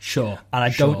team. Sure. And I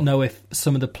don't know if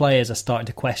some of the players are starting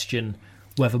to question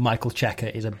whether Michael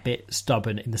Cheika is a bit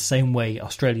stubborn in the same way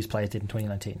Australia's players did in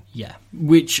 2019. Yeah,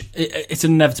 which it's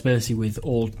an inevitability with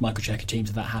all Michael Cheika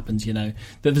teams that happens, that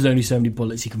there's only so many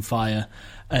bullets he can fire,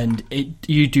 and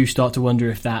you do start to wonder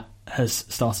if that has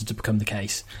started to become the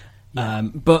case. Yeah.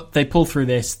 But they pulled through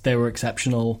this. They were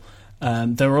exceptional.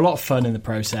 They were a lot of fun in the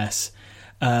process.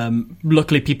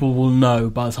 Luckily, people will know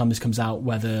by the time this comes out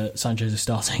whether Sanchez is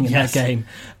starting in that game.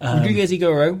 Rodriguez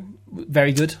Igoro,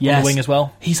 very good on the wing as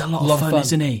well. He's a lot of fun,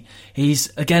 isn't he? He's,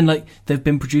 again, they've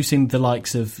been producing the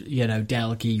likes of,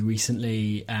 Delgui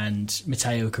recently and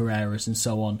Mateo Carreras and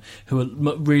so on, who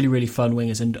are really, really fun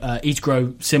wingers. And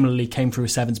Igoro similarly came through a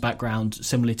sevens background,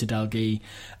 similarly to Delgui,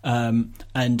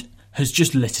 and has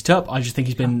just lit it up. I just think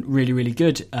he's been really, really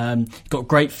good. Got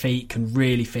great feet, can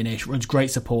really finish, runs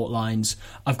great support lines.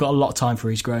 I've got a lot of time for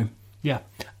Igoro. Yeah,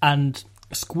 and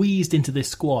squeezed into this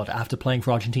squad after playing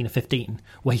for Argentina 15,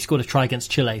 where he scored a try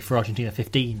against Chile for Argentina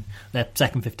 15, their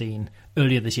second 15,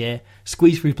 earlier this year.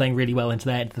 Squeezed through playing really well into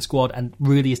the squad, and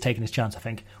really has taken his chance, I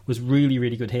think. Was really,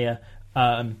 really good here.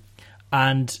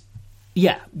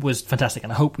 Was fantastic,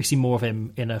 and I hope we see more of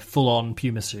him in a full-on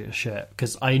Puma shirt,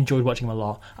 because I enjoyed watching him a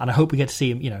lot, and I hope we get to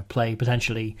see him, play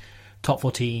potentially top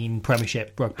 14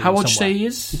 Premiership rugby. How old do you say he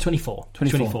is? He's 24.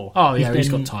 24. Oh, yeah, he's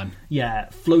got time. Yeah,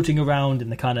 floating around in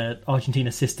the kind of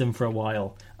Argentina system for a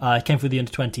while. He came through the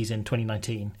under-20s in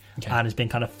 2019, and has been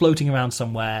kind of floating around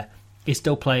somewhere. He's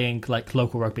still playing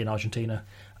local rugby in Argentina.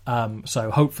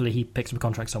 So hopefully he picks up a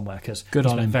contract somewhere, because he's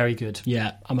been very good.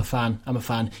 Yeah, I'm a fan.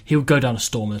 He'll go down a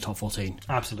storm in the top 14.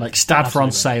 Absolutely. Stade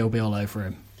Francais will be all over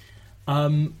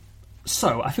him.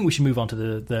 So I think we should move on to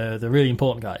the really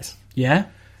important guys. Yeah?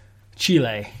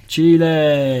 Chile.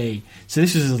 So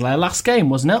this was their last game,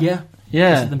 wasn't it? Yeah.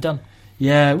 This is them done.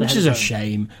 Yeah, which is a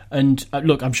shame. And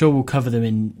look, I'm sure we'll cover them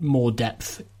in more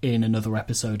depth in another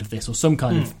episode of this, or some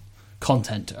kind of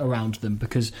content around them,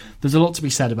 because there's a lot to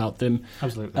be said about them.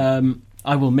 Absolutely.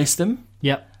 I will miss them.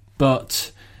 Yep.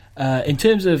 But in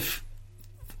terms of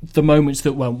the moments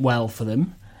that went well for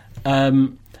them,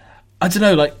 I don't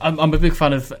know. I'm a big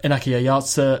fan of Inaki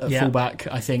Ayatsa at fullback.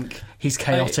 I think he's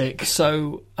chaotic.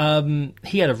 So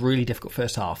he had a really difficult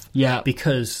first half. Yeah,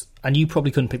 because, and you probably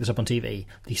couldn't pick this up on TV,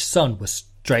 the sun was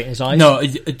straight in his eyes. No,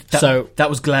 that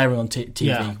was glaring on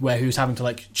TV, where he was having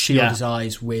to shield his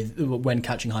eyes when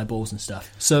catching high balls and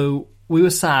stuff. So we were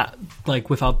sat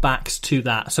with our backs to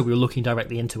that, so we were looking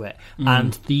directly into it.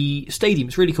 And the stadium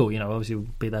is really cool. Obviously we'll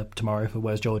be there tomorrow for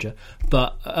Where's Georgia,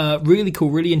 but really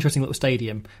cool, really interesting little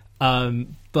stadium.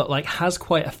 But has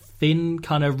quite a thin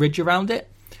kind of ridge around it,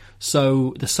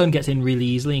 so the sun gets in really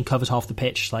easily and covers half the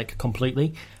pitch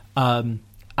completely.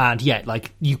 And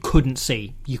you couldn't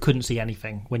see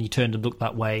anything when you turned and looked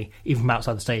that way, even from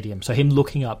outside the stadium. So him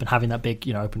looking up and having that big,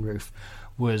 open roof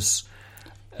was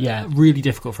really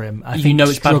difficult for him. I think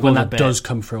it's bad when that does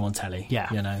come through on telly.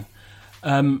 Yeah,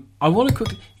 I want to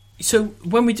quickly. So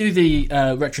when we do the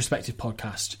retrospective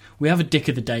podcast, we have a Dick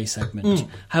of the Day segment.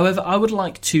 However, I would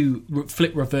like to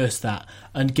reverse that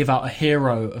and give out a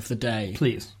hero of the day.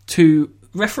 Please. To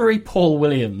referee Paul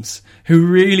Williams, who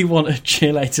really wanted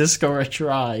Chile to score a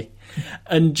try.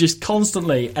 And just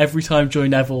constantly, every time Joy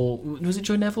Neville... Was it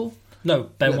Joy Neville? No,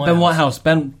 Ben Whitehouse.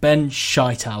 Ben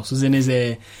Shitehouse was in his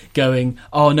ear going,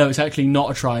 oh no, it's actually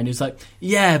not a try. And he was like,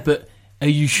 yeah, but... Are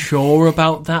you sure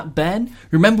about that, Ben?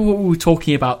 Remember what we were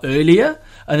talking about earlier?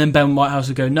 And then Ben Whitehouse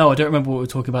would go, no, I don't remember what we were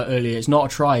talking about earlier. It's not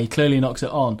a try. He clearly knocks it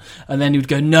on. And then he would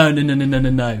go, no.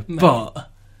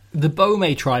 But the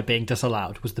Bome try being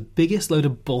disallowed was the biggest load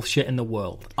of bullshit in the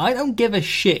world. I don't give a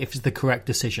shit if it's the correct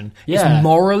decision. Yeah. It's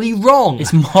morally wrong.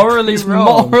 It's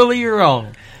morally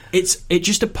wrong. It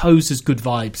just opposes good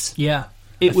vibes. Yeah.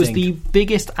 It was the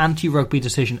biggest anti-rugby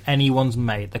decision anyone's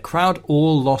made. The crowd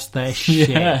all lost their shit.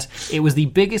 Yeah. It was the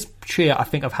biggest cheer I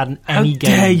think I've had in any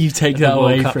game. How dare you take that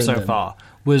away from so them? Far.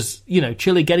 Was,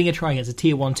 Chile getting a try against a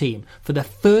Tier 1 team for the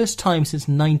first time since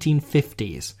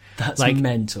 1950s. That's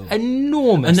mental. And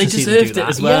Enormous. they deserved it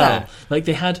as well. Yeah. Like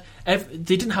they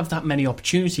didn't have that many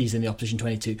opportunities in the opposition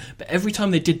 22, but every time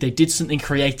they did something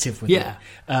creative with it.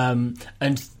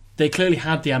 And they clearly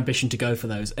had the ambition to go for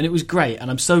those, and it was great. And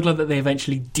I'm so glad that they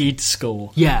eventually did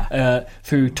score. Yeah,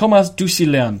 through Thomas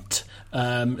Ducillant,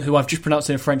 who I've just pronounced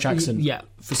in a French accent. Yeah.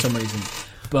 For some reason,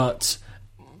 but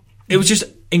it was just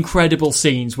incredible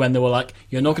scenes when they were like,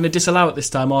 "You're not going to disallow it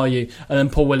this time, are you?" And then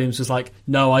Paul Williams was like,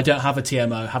 "No, I don't have a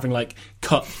TMO," having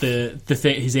cut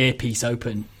his earpiece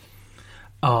open.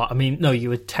 Oh, I mean, no, you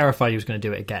were terrified he was going to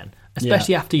do it again,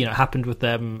 especially after it happened with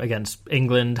them against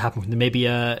England, happened with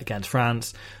Namibia, against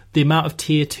France. The amount of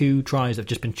Tier 2 tries have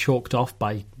just been chalked off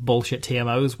by bullshit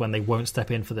TMOs when they won't step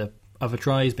in for the other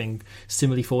tries, being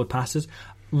similarly forward passes.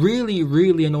 Really,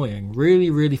 really annoying. Really,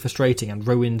 really frustrating and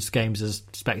ruins games as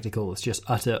spectacle. It's just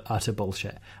utter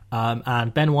bullshit.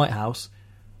 And Ben Whitehouse,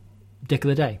 Dick of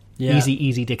the Day. Yeah.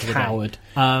 Easy Dick of the Day. Coward.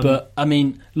 But, I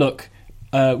mean, look...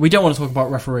 we don't want to talk about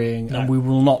refereeing, and we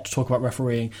will not talk about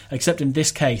refereeing, except in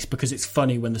this case because it's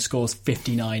funny when the score's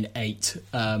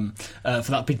 59-8.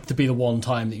 For that to be the one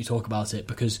time that you talk about it,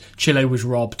 because Chile was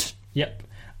robbed. Yep.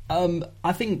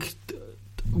 I think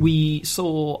we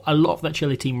saw a lot of that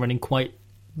Chile team running quite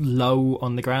low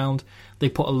on the ground. They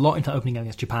put a lot into opening game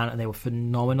against Japan, and they were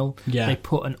phenomenal. Yeah. They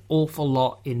put an awful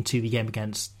lot into the game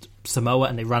against Samoa,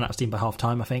 and they ran out of steam by half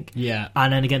time, I think. Yeah.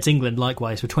 And then against England,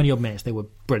 likewise, for 20 odd minutes, they were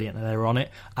brilliant and they were on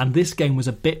it. And this game was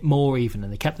a bit more even,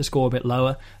 and they kept the score a bit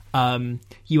lower.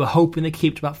 You were hoping they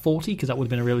kept about 40, because that would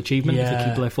have been a real achievement if they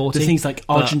keep below 40. The things like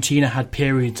Argentina had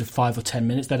periods of 5 or 10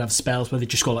 minutes. They'd have spells where they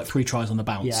just score 3 tries on the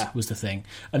bounce, was the thing.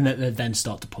 And they'd then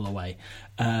start to pull away.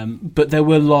 But there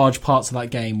were large parts of that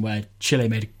game where Chile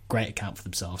made a great account for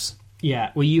themselves.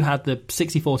 Yeah, well, you had the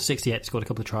 64-68 scored a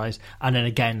couple of tries, and then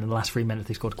again in the last 3 minutes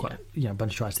they scored quite a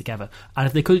bunch of tries together. And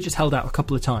if they could have just held out a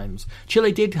couple of times,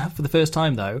 Chile did have, for the first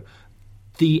time though,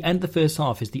 the end of the first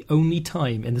half is the only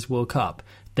time in this World Cup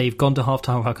they've gone to half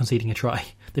time without conceding a try.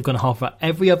 They've gone to half.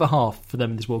 Every other half for them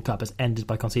in this World Cup has ended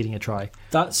by conceding a try.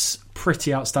 That's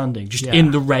pretty outstanding. Just in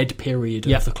the red period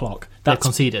of the clock, they've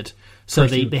conceded. So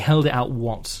they held it out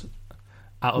once.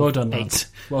 Out of well done, 8. Lads.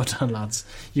 Well done, lads.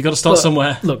 You've got to start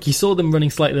somewhere. Look, you saw them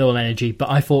running slightly low on energy, but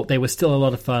I thought they were still a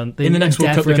lot of fun. In the next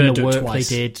World Cup, they're going to do it twice. The work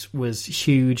they did was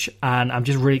huge, and I'm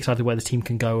just really excited where this team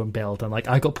can go and build. And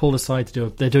I got pulled aside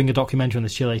they're doing a documentary on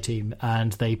this Chile team,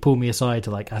 and they pulled me aside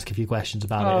to ask a few questions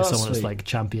about it as someone that's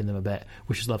championed them a bit,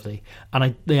 which is lovely.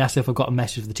 And they asked if I got a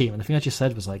message for the team, and the thing I just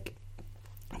said was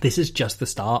this is just the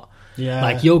start.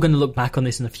 Yeah. You're going to look back on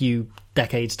this in a few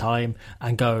decades' time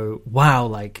and go, wow,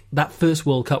 that first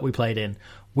World Cup we played in,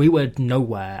 we were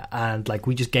nowhere, and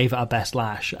we just gave it our best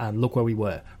lash, and look where we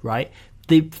were, right?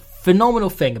 The phenomenal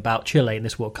thing about Chile in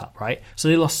this World Cup, right? So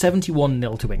they lost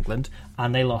 71-0 to England,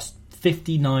 and they lost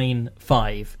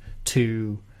 59-5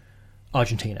 to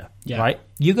Argentina, right?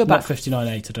 You go back 59-8,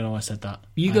 I don't know why I said that.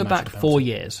 You go back 4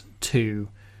 years to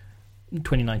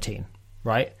 2019,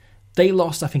 right? They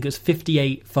lost, I think it was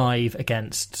 58-5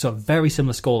 against a very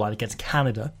similar scoreline against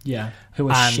Canada. Yeah, who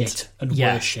were shit and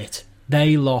were shit.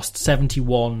 They lost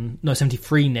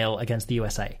 73-0 against the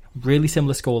USA. Really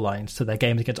similar scorelines to their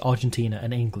games against Argentina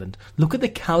and England. Look at the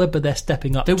calibre they're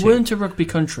stepping up to. They weren't a rugby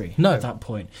country at that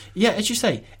point. Yeah, as you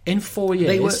say, in 4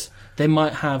 years, they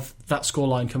might have that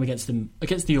scoreline come against them,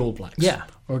 against the All Blacks. Yeah.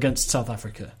 Or against South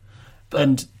Africa.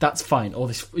 And that's fine. Or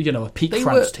this, a peak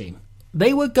France team.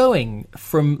 They were going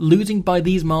from losing by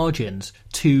these margins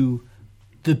to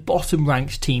the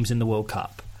bottom-ranked teams in the World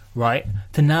Cup, right,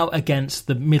 to now against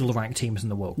the middle-ranked teams in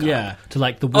the World Cup. Yeah. To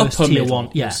like the worst Upper tier middle, one.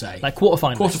 Yeah. we'll say. Like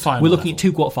quarterfinalists. We're looking at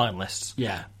 2 quarterfinalists.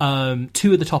 Yeah.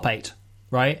 2 of the top 8,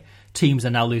 right? Teams are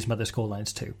now losing by their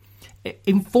scorelines too.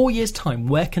 In 4 years' time,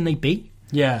 where can they be?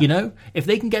 Yeah. You know, if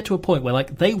they can get to a point where,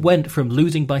 like, they went from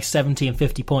losing by 70 and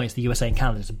 50 points, the USA and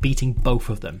Canada, to beating both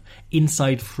of them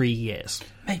inside 3 years.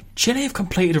 Mate, Chile have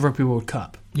completed a Rugby World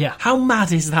Cup. Yeah. How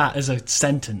mad is that as a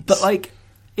sentence? But, like,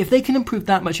 if they can improve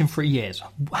that much in 3 years,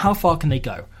 how far can they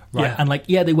go? Right. Yeah. And, like,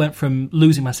 yeah, they went from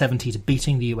losing by 70 to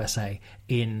beating the USA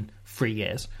in 3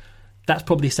 years. That's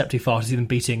probably a step too far to see them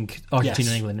beating Argentina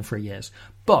and England in 3 years.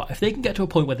 But if they can get to a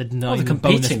point where they're denying them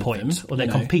bonus points, or they're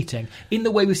competing, in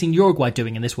the way we've seen Uruguay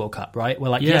doing in this World Cup, right?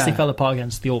 Where, like, yes, they fell apart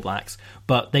against the All Blacks,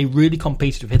 but they really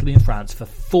competed with Italy and France for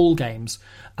full games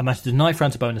and managed to deny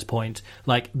France a bonus point.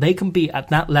 Like, they can be at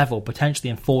that level potentially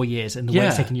in 4 years in the way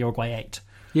it's taken Uruguay 8.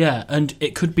 Yeah, and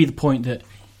it could be the point that,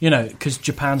 you know, because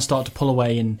Japan started to pull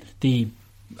away in the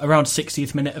around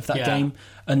 60th minute of that game,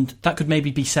 and that could maybe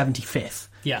be 75th.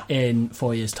 In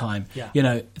 4 years' time. You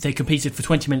know, they competed for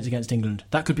 20 minutes against England.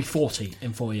 That could be 40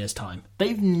 in 4 years' time.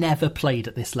 They've never played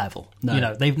at this level. No. You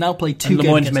know, they've now played 2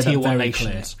 games against Tier 1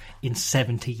 nations in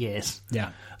 70 years.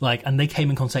 Yeah. Like, and they came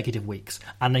in consecutive weeks,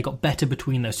 and they got better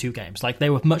between those 2 games. Like,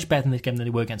 they were much better in this game than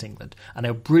they were against England, and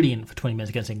they were brilliant for 20 minutes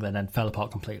against England and fell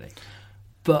apart completely.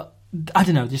 But, I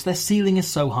don't know, just their ceiling is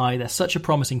so high, they're such a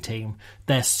promising team,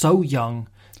 they're so young.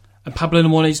 And Pablo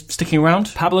Lemoine's sticking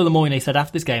around? Pablo Lemoine said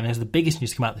after this game, and this is the biggest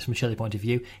news to come out of this from a Chile point of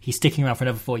view, he's sticking around for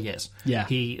another 4 years. Yeah.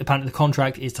 Apparently the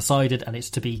contract is decided, and it's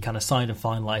to be kind of signed and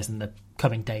finalised in the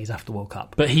coming days after the World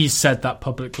Cup. But he's said that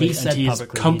publicly, he is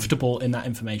comfortable in that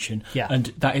information. Yeah.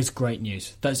 And that is great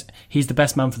news. He's the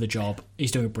best man for the job.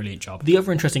 He's doing a brilliant job. The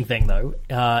other interesting thing, though,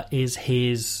 is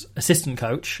his assistant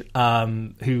coach,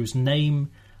 whose name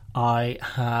I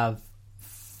have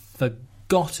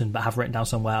forgotten, but have written down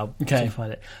somewhere. I'll see if I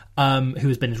find it. Who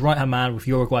has been his right-hand man with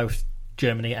Uruguay, with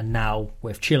Germany, and now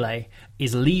with Chile,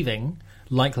 is leaving,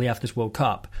 likely after this World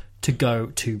Cup, to go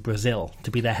to Brazil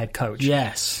to be their head coach.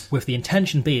 Yes. With the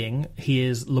intention being, he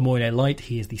is Lemoine light,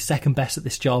 he is the second best at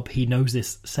this job, he knows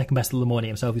this second best of Lemoine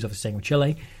himself, he's obviously staying with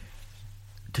Chile,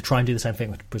 to try and do the same thing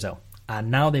with Brazil.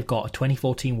 And now they've got a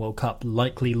 2014 World Cup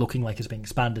likely looking like it's being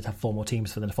expanded to have 4 more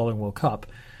teams for the following World Cup.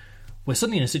 We're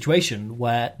suddenly in a situation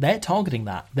where they're targeting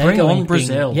that. They're Bring on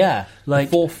Brazil.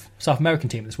 Like the 4th South American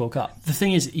team in this World Cup. The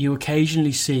thing is, you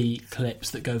occasionally see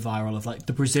clips that go viral of, like,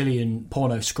 the Brazilian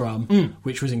porno scrum,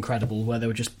 which was incredible, where they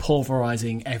were just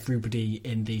pulverising everybody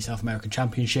in the South American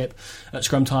Championship at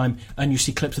scrum time. And you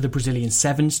see clips of the Brazilian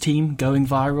Sevens team going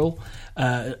viral.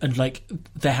 And, like,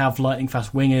 they have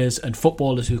lightning-fast wingers and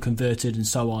footballers who converted and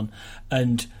so on.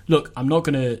 And, look, I'm not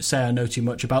going to say I know too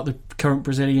much about the current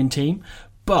Brazilian team,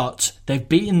 but they've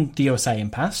beaten the USA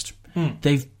in past.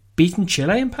 They've beaten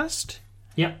Chile in past.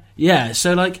 Yeah,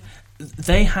 so, like,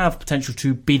 they have potential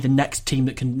to be the next team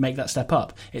that can make that step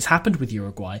up. It's happened with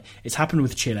Uruguay. It's happened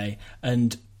with Chile.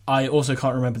 And I also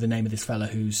can't remember the name of this fella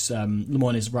who's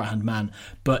Lemoine's right-hand man.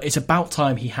 But it's about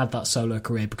time he had that solo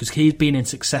career, because he's been in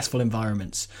successful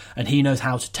environments. And he knows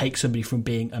how to take somebody from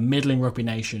being a middling rugby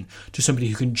nation to somebody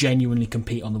who can genuinely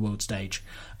compete on the world stage.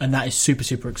 And that is super,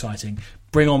 super exciting.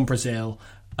 Bring on Brazil.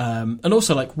 And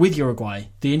also, like, with Uruguay,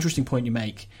 the interesting point you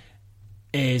make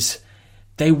is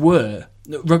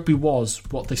rugby was,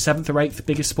 the 7th or 8th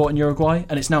biggest sport in Uruguay,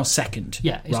 and it's now 2nd.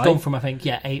 Yeah, it's gone from, I think,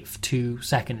 8th to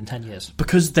 2nd in 10 years.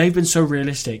 Because they've been so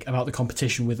realistic about the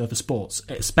competition with other sports,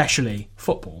 especially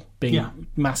football being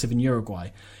massive in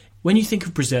Uruguay. When you think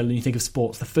of Brazil and you think of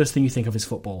sports, the first thing you think of is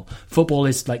football. Football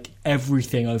is, like,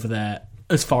 everything over there,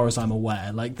 as far as I'm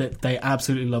aware. Like, they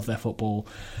absolutely love their football.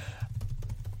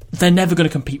 They're never going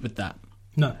to compete with that.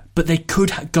 No. But they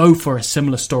could go for a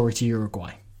similar story to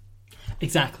Uruguay.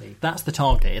 Exactly. That's the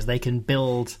target, is they can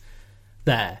build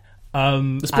there.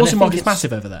 The sporting market's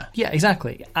massive over there. Yeah,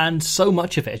 exactly. And so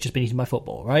much of it has just been eaten by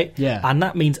football, right? Yeah. And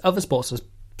that means other sports are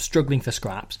struggling for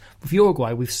scraps. With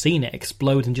Uruguay, we've seen it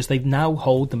explode, and just they've now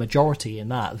hold the majority in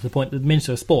that, to the point that the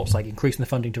Minister of Sports, like, increasing the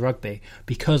funding to rugby,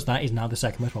 because that is now the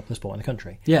second most popular sport in the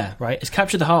country. Yeah. Right? It's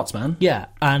captured the hearts, man. Yeah.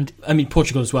 And I mean,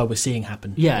 Portugal as well, we're seeing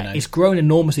happen. Yeah, you know? It's grown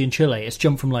enormously in Chile. It's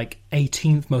jumped from, like,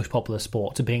 18th most popular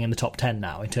sport to being in the top 10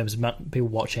 now in terms of people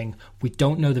watching. We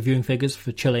don't know the viewing figures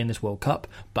for Chile in this World Cup,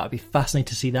 but I'd be fascinated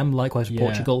to see them. Likewise with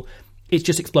Portugal. It's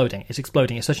just exploding. It's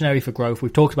exploding. It's such an area for growth.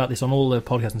 We've talked about this on all the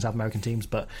podcasts and South American teams,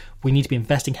 but we need to be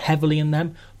investing heavily in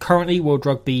them. Currently, World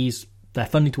Rugby's, their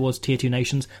funding towards Tier 2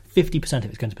 nations, 50% of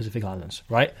it's going to Pacific Islands,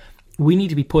 right? We need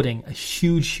to be putting a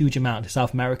huge, huge amount to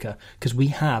South America, because we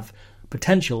have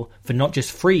potential for not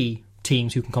just free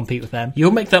teams who can compete with them.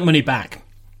 You'll make that money back.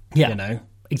 Yeah, you know?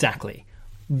 Exactly.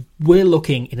 we're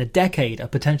looking in a decade of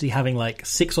potentially having like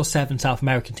 6 or 7 South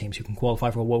American teams who can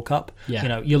qualify for a World Cup. Yeah. You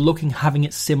know, you're looking having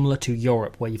it similar to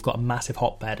Europe, where you've got a massive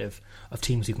hotbed of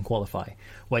teams who can qualify.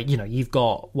 Where, you know, you've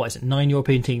got 9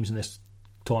 European teams in this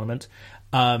tournament.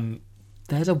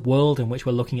 There's a world in which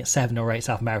we're looking at 7 or 8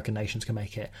 South American nations can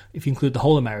make it. If you include the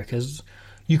whole Americas,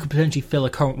 you could potentially fill a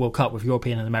current World Cup with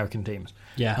European and American teams.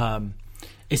 Yeah.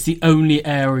 It's the only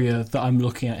area that I'm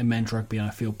looking at in men's rugby and I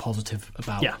feel positive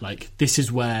about. Yeah. Like, this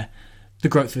is where the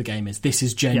growth of the game is. This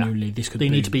is genuinely, this could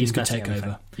take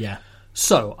over. Yeah.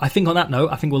 So, I think on that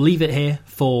note, I think we'll leave it here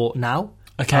for now.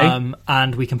 Okay.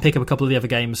 And we can pick up a couple of the other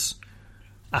games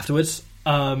afterwards.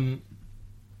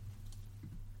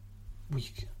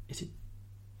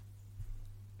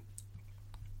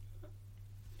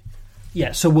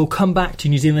 Yeah, so we'll come back to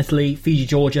New Zealand, Italy, Fiji,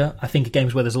 Georgia. I think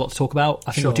games where there's a lot to talk about.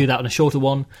 I think we'll do that in a shorter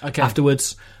one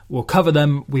afterwards. We'll cover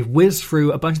them. We've whizzed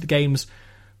through a bunch of the games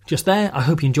just there. I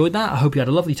hope you enjoyed that. I hope you had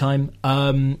a lovely time.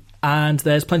 And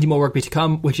there's plenty more rugby to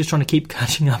come. We're just trying to keep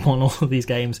catching up on all of these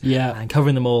games and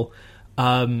covering them all.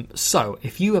 So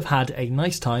if you have had a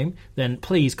nice time, then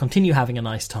please continue having a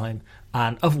nice time.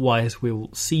 And otherwise, we'll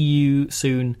see you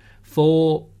soon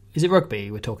for... Is it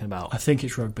rugby we're talking about? I think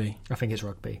it's rugby. I think it's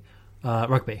rugby.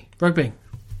 Rugby.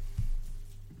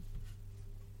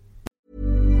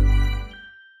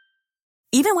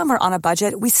 Even when we're on a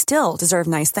budget, we still deserve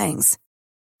nice things.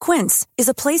 Quince is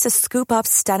a place to scoop up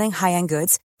stunning high-end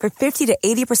goods for 50 to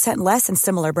 80% less than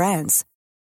similar brands.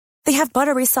 They have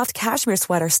buttery soft cashmere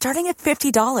sweaters starting at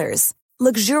 $50,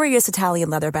 luxurious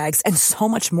Italian leather bags, and so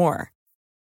much more.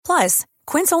 Plus,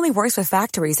 Quince only works with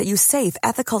factories that use safe,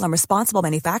 ethical, and responsible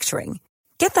manufacturing.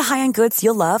 Get the high-end goods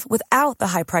you'll love without the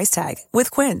high price tag with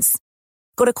Quince.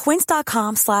 Go to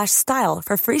quince.com/style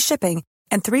for free shipping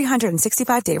and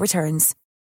 365-day returns.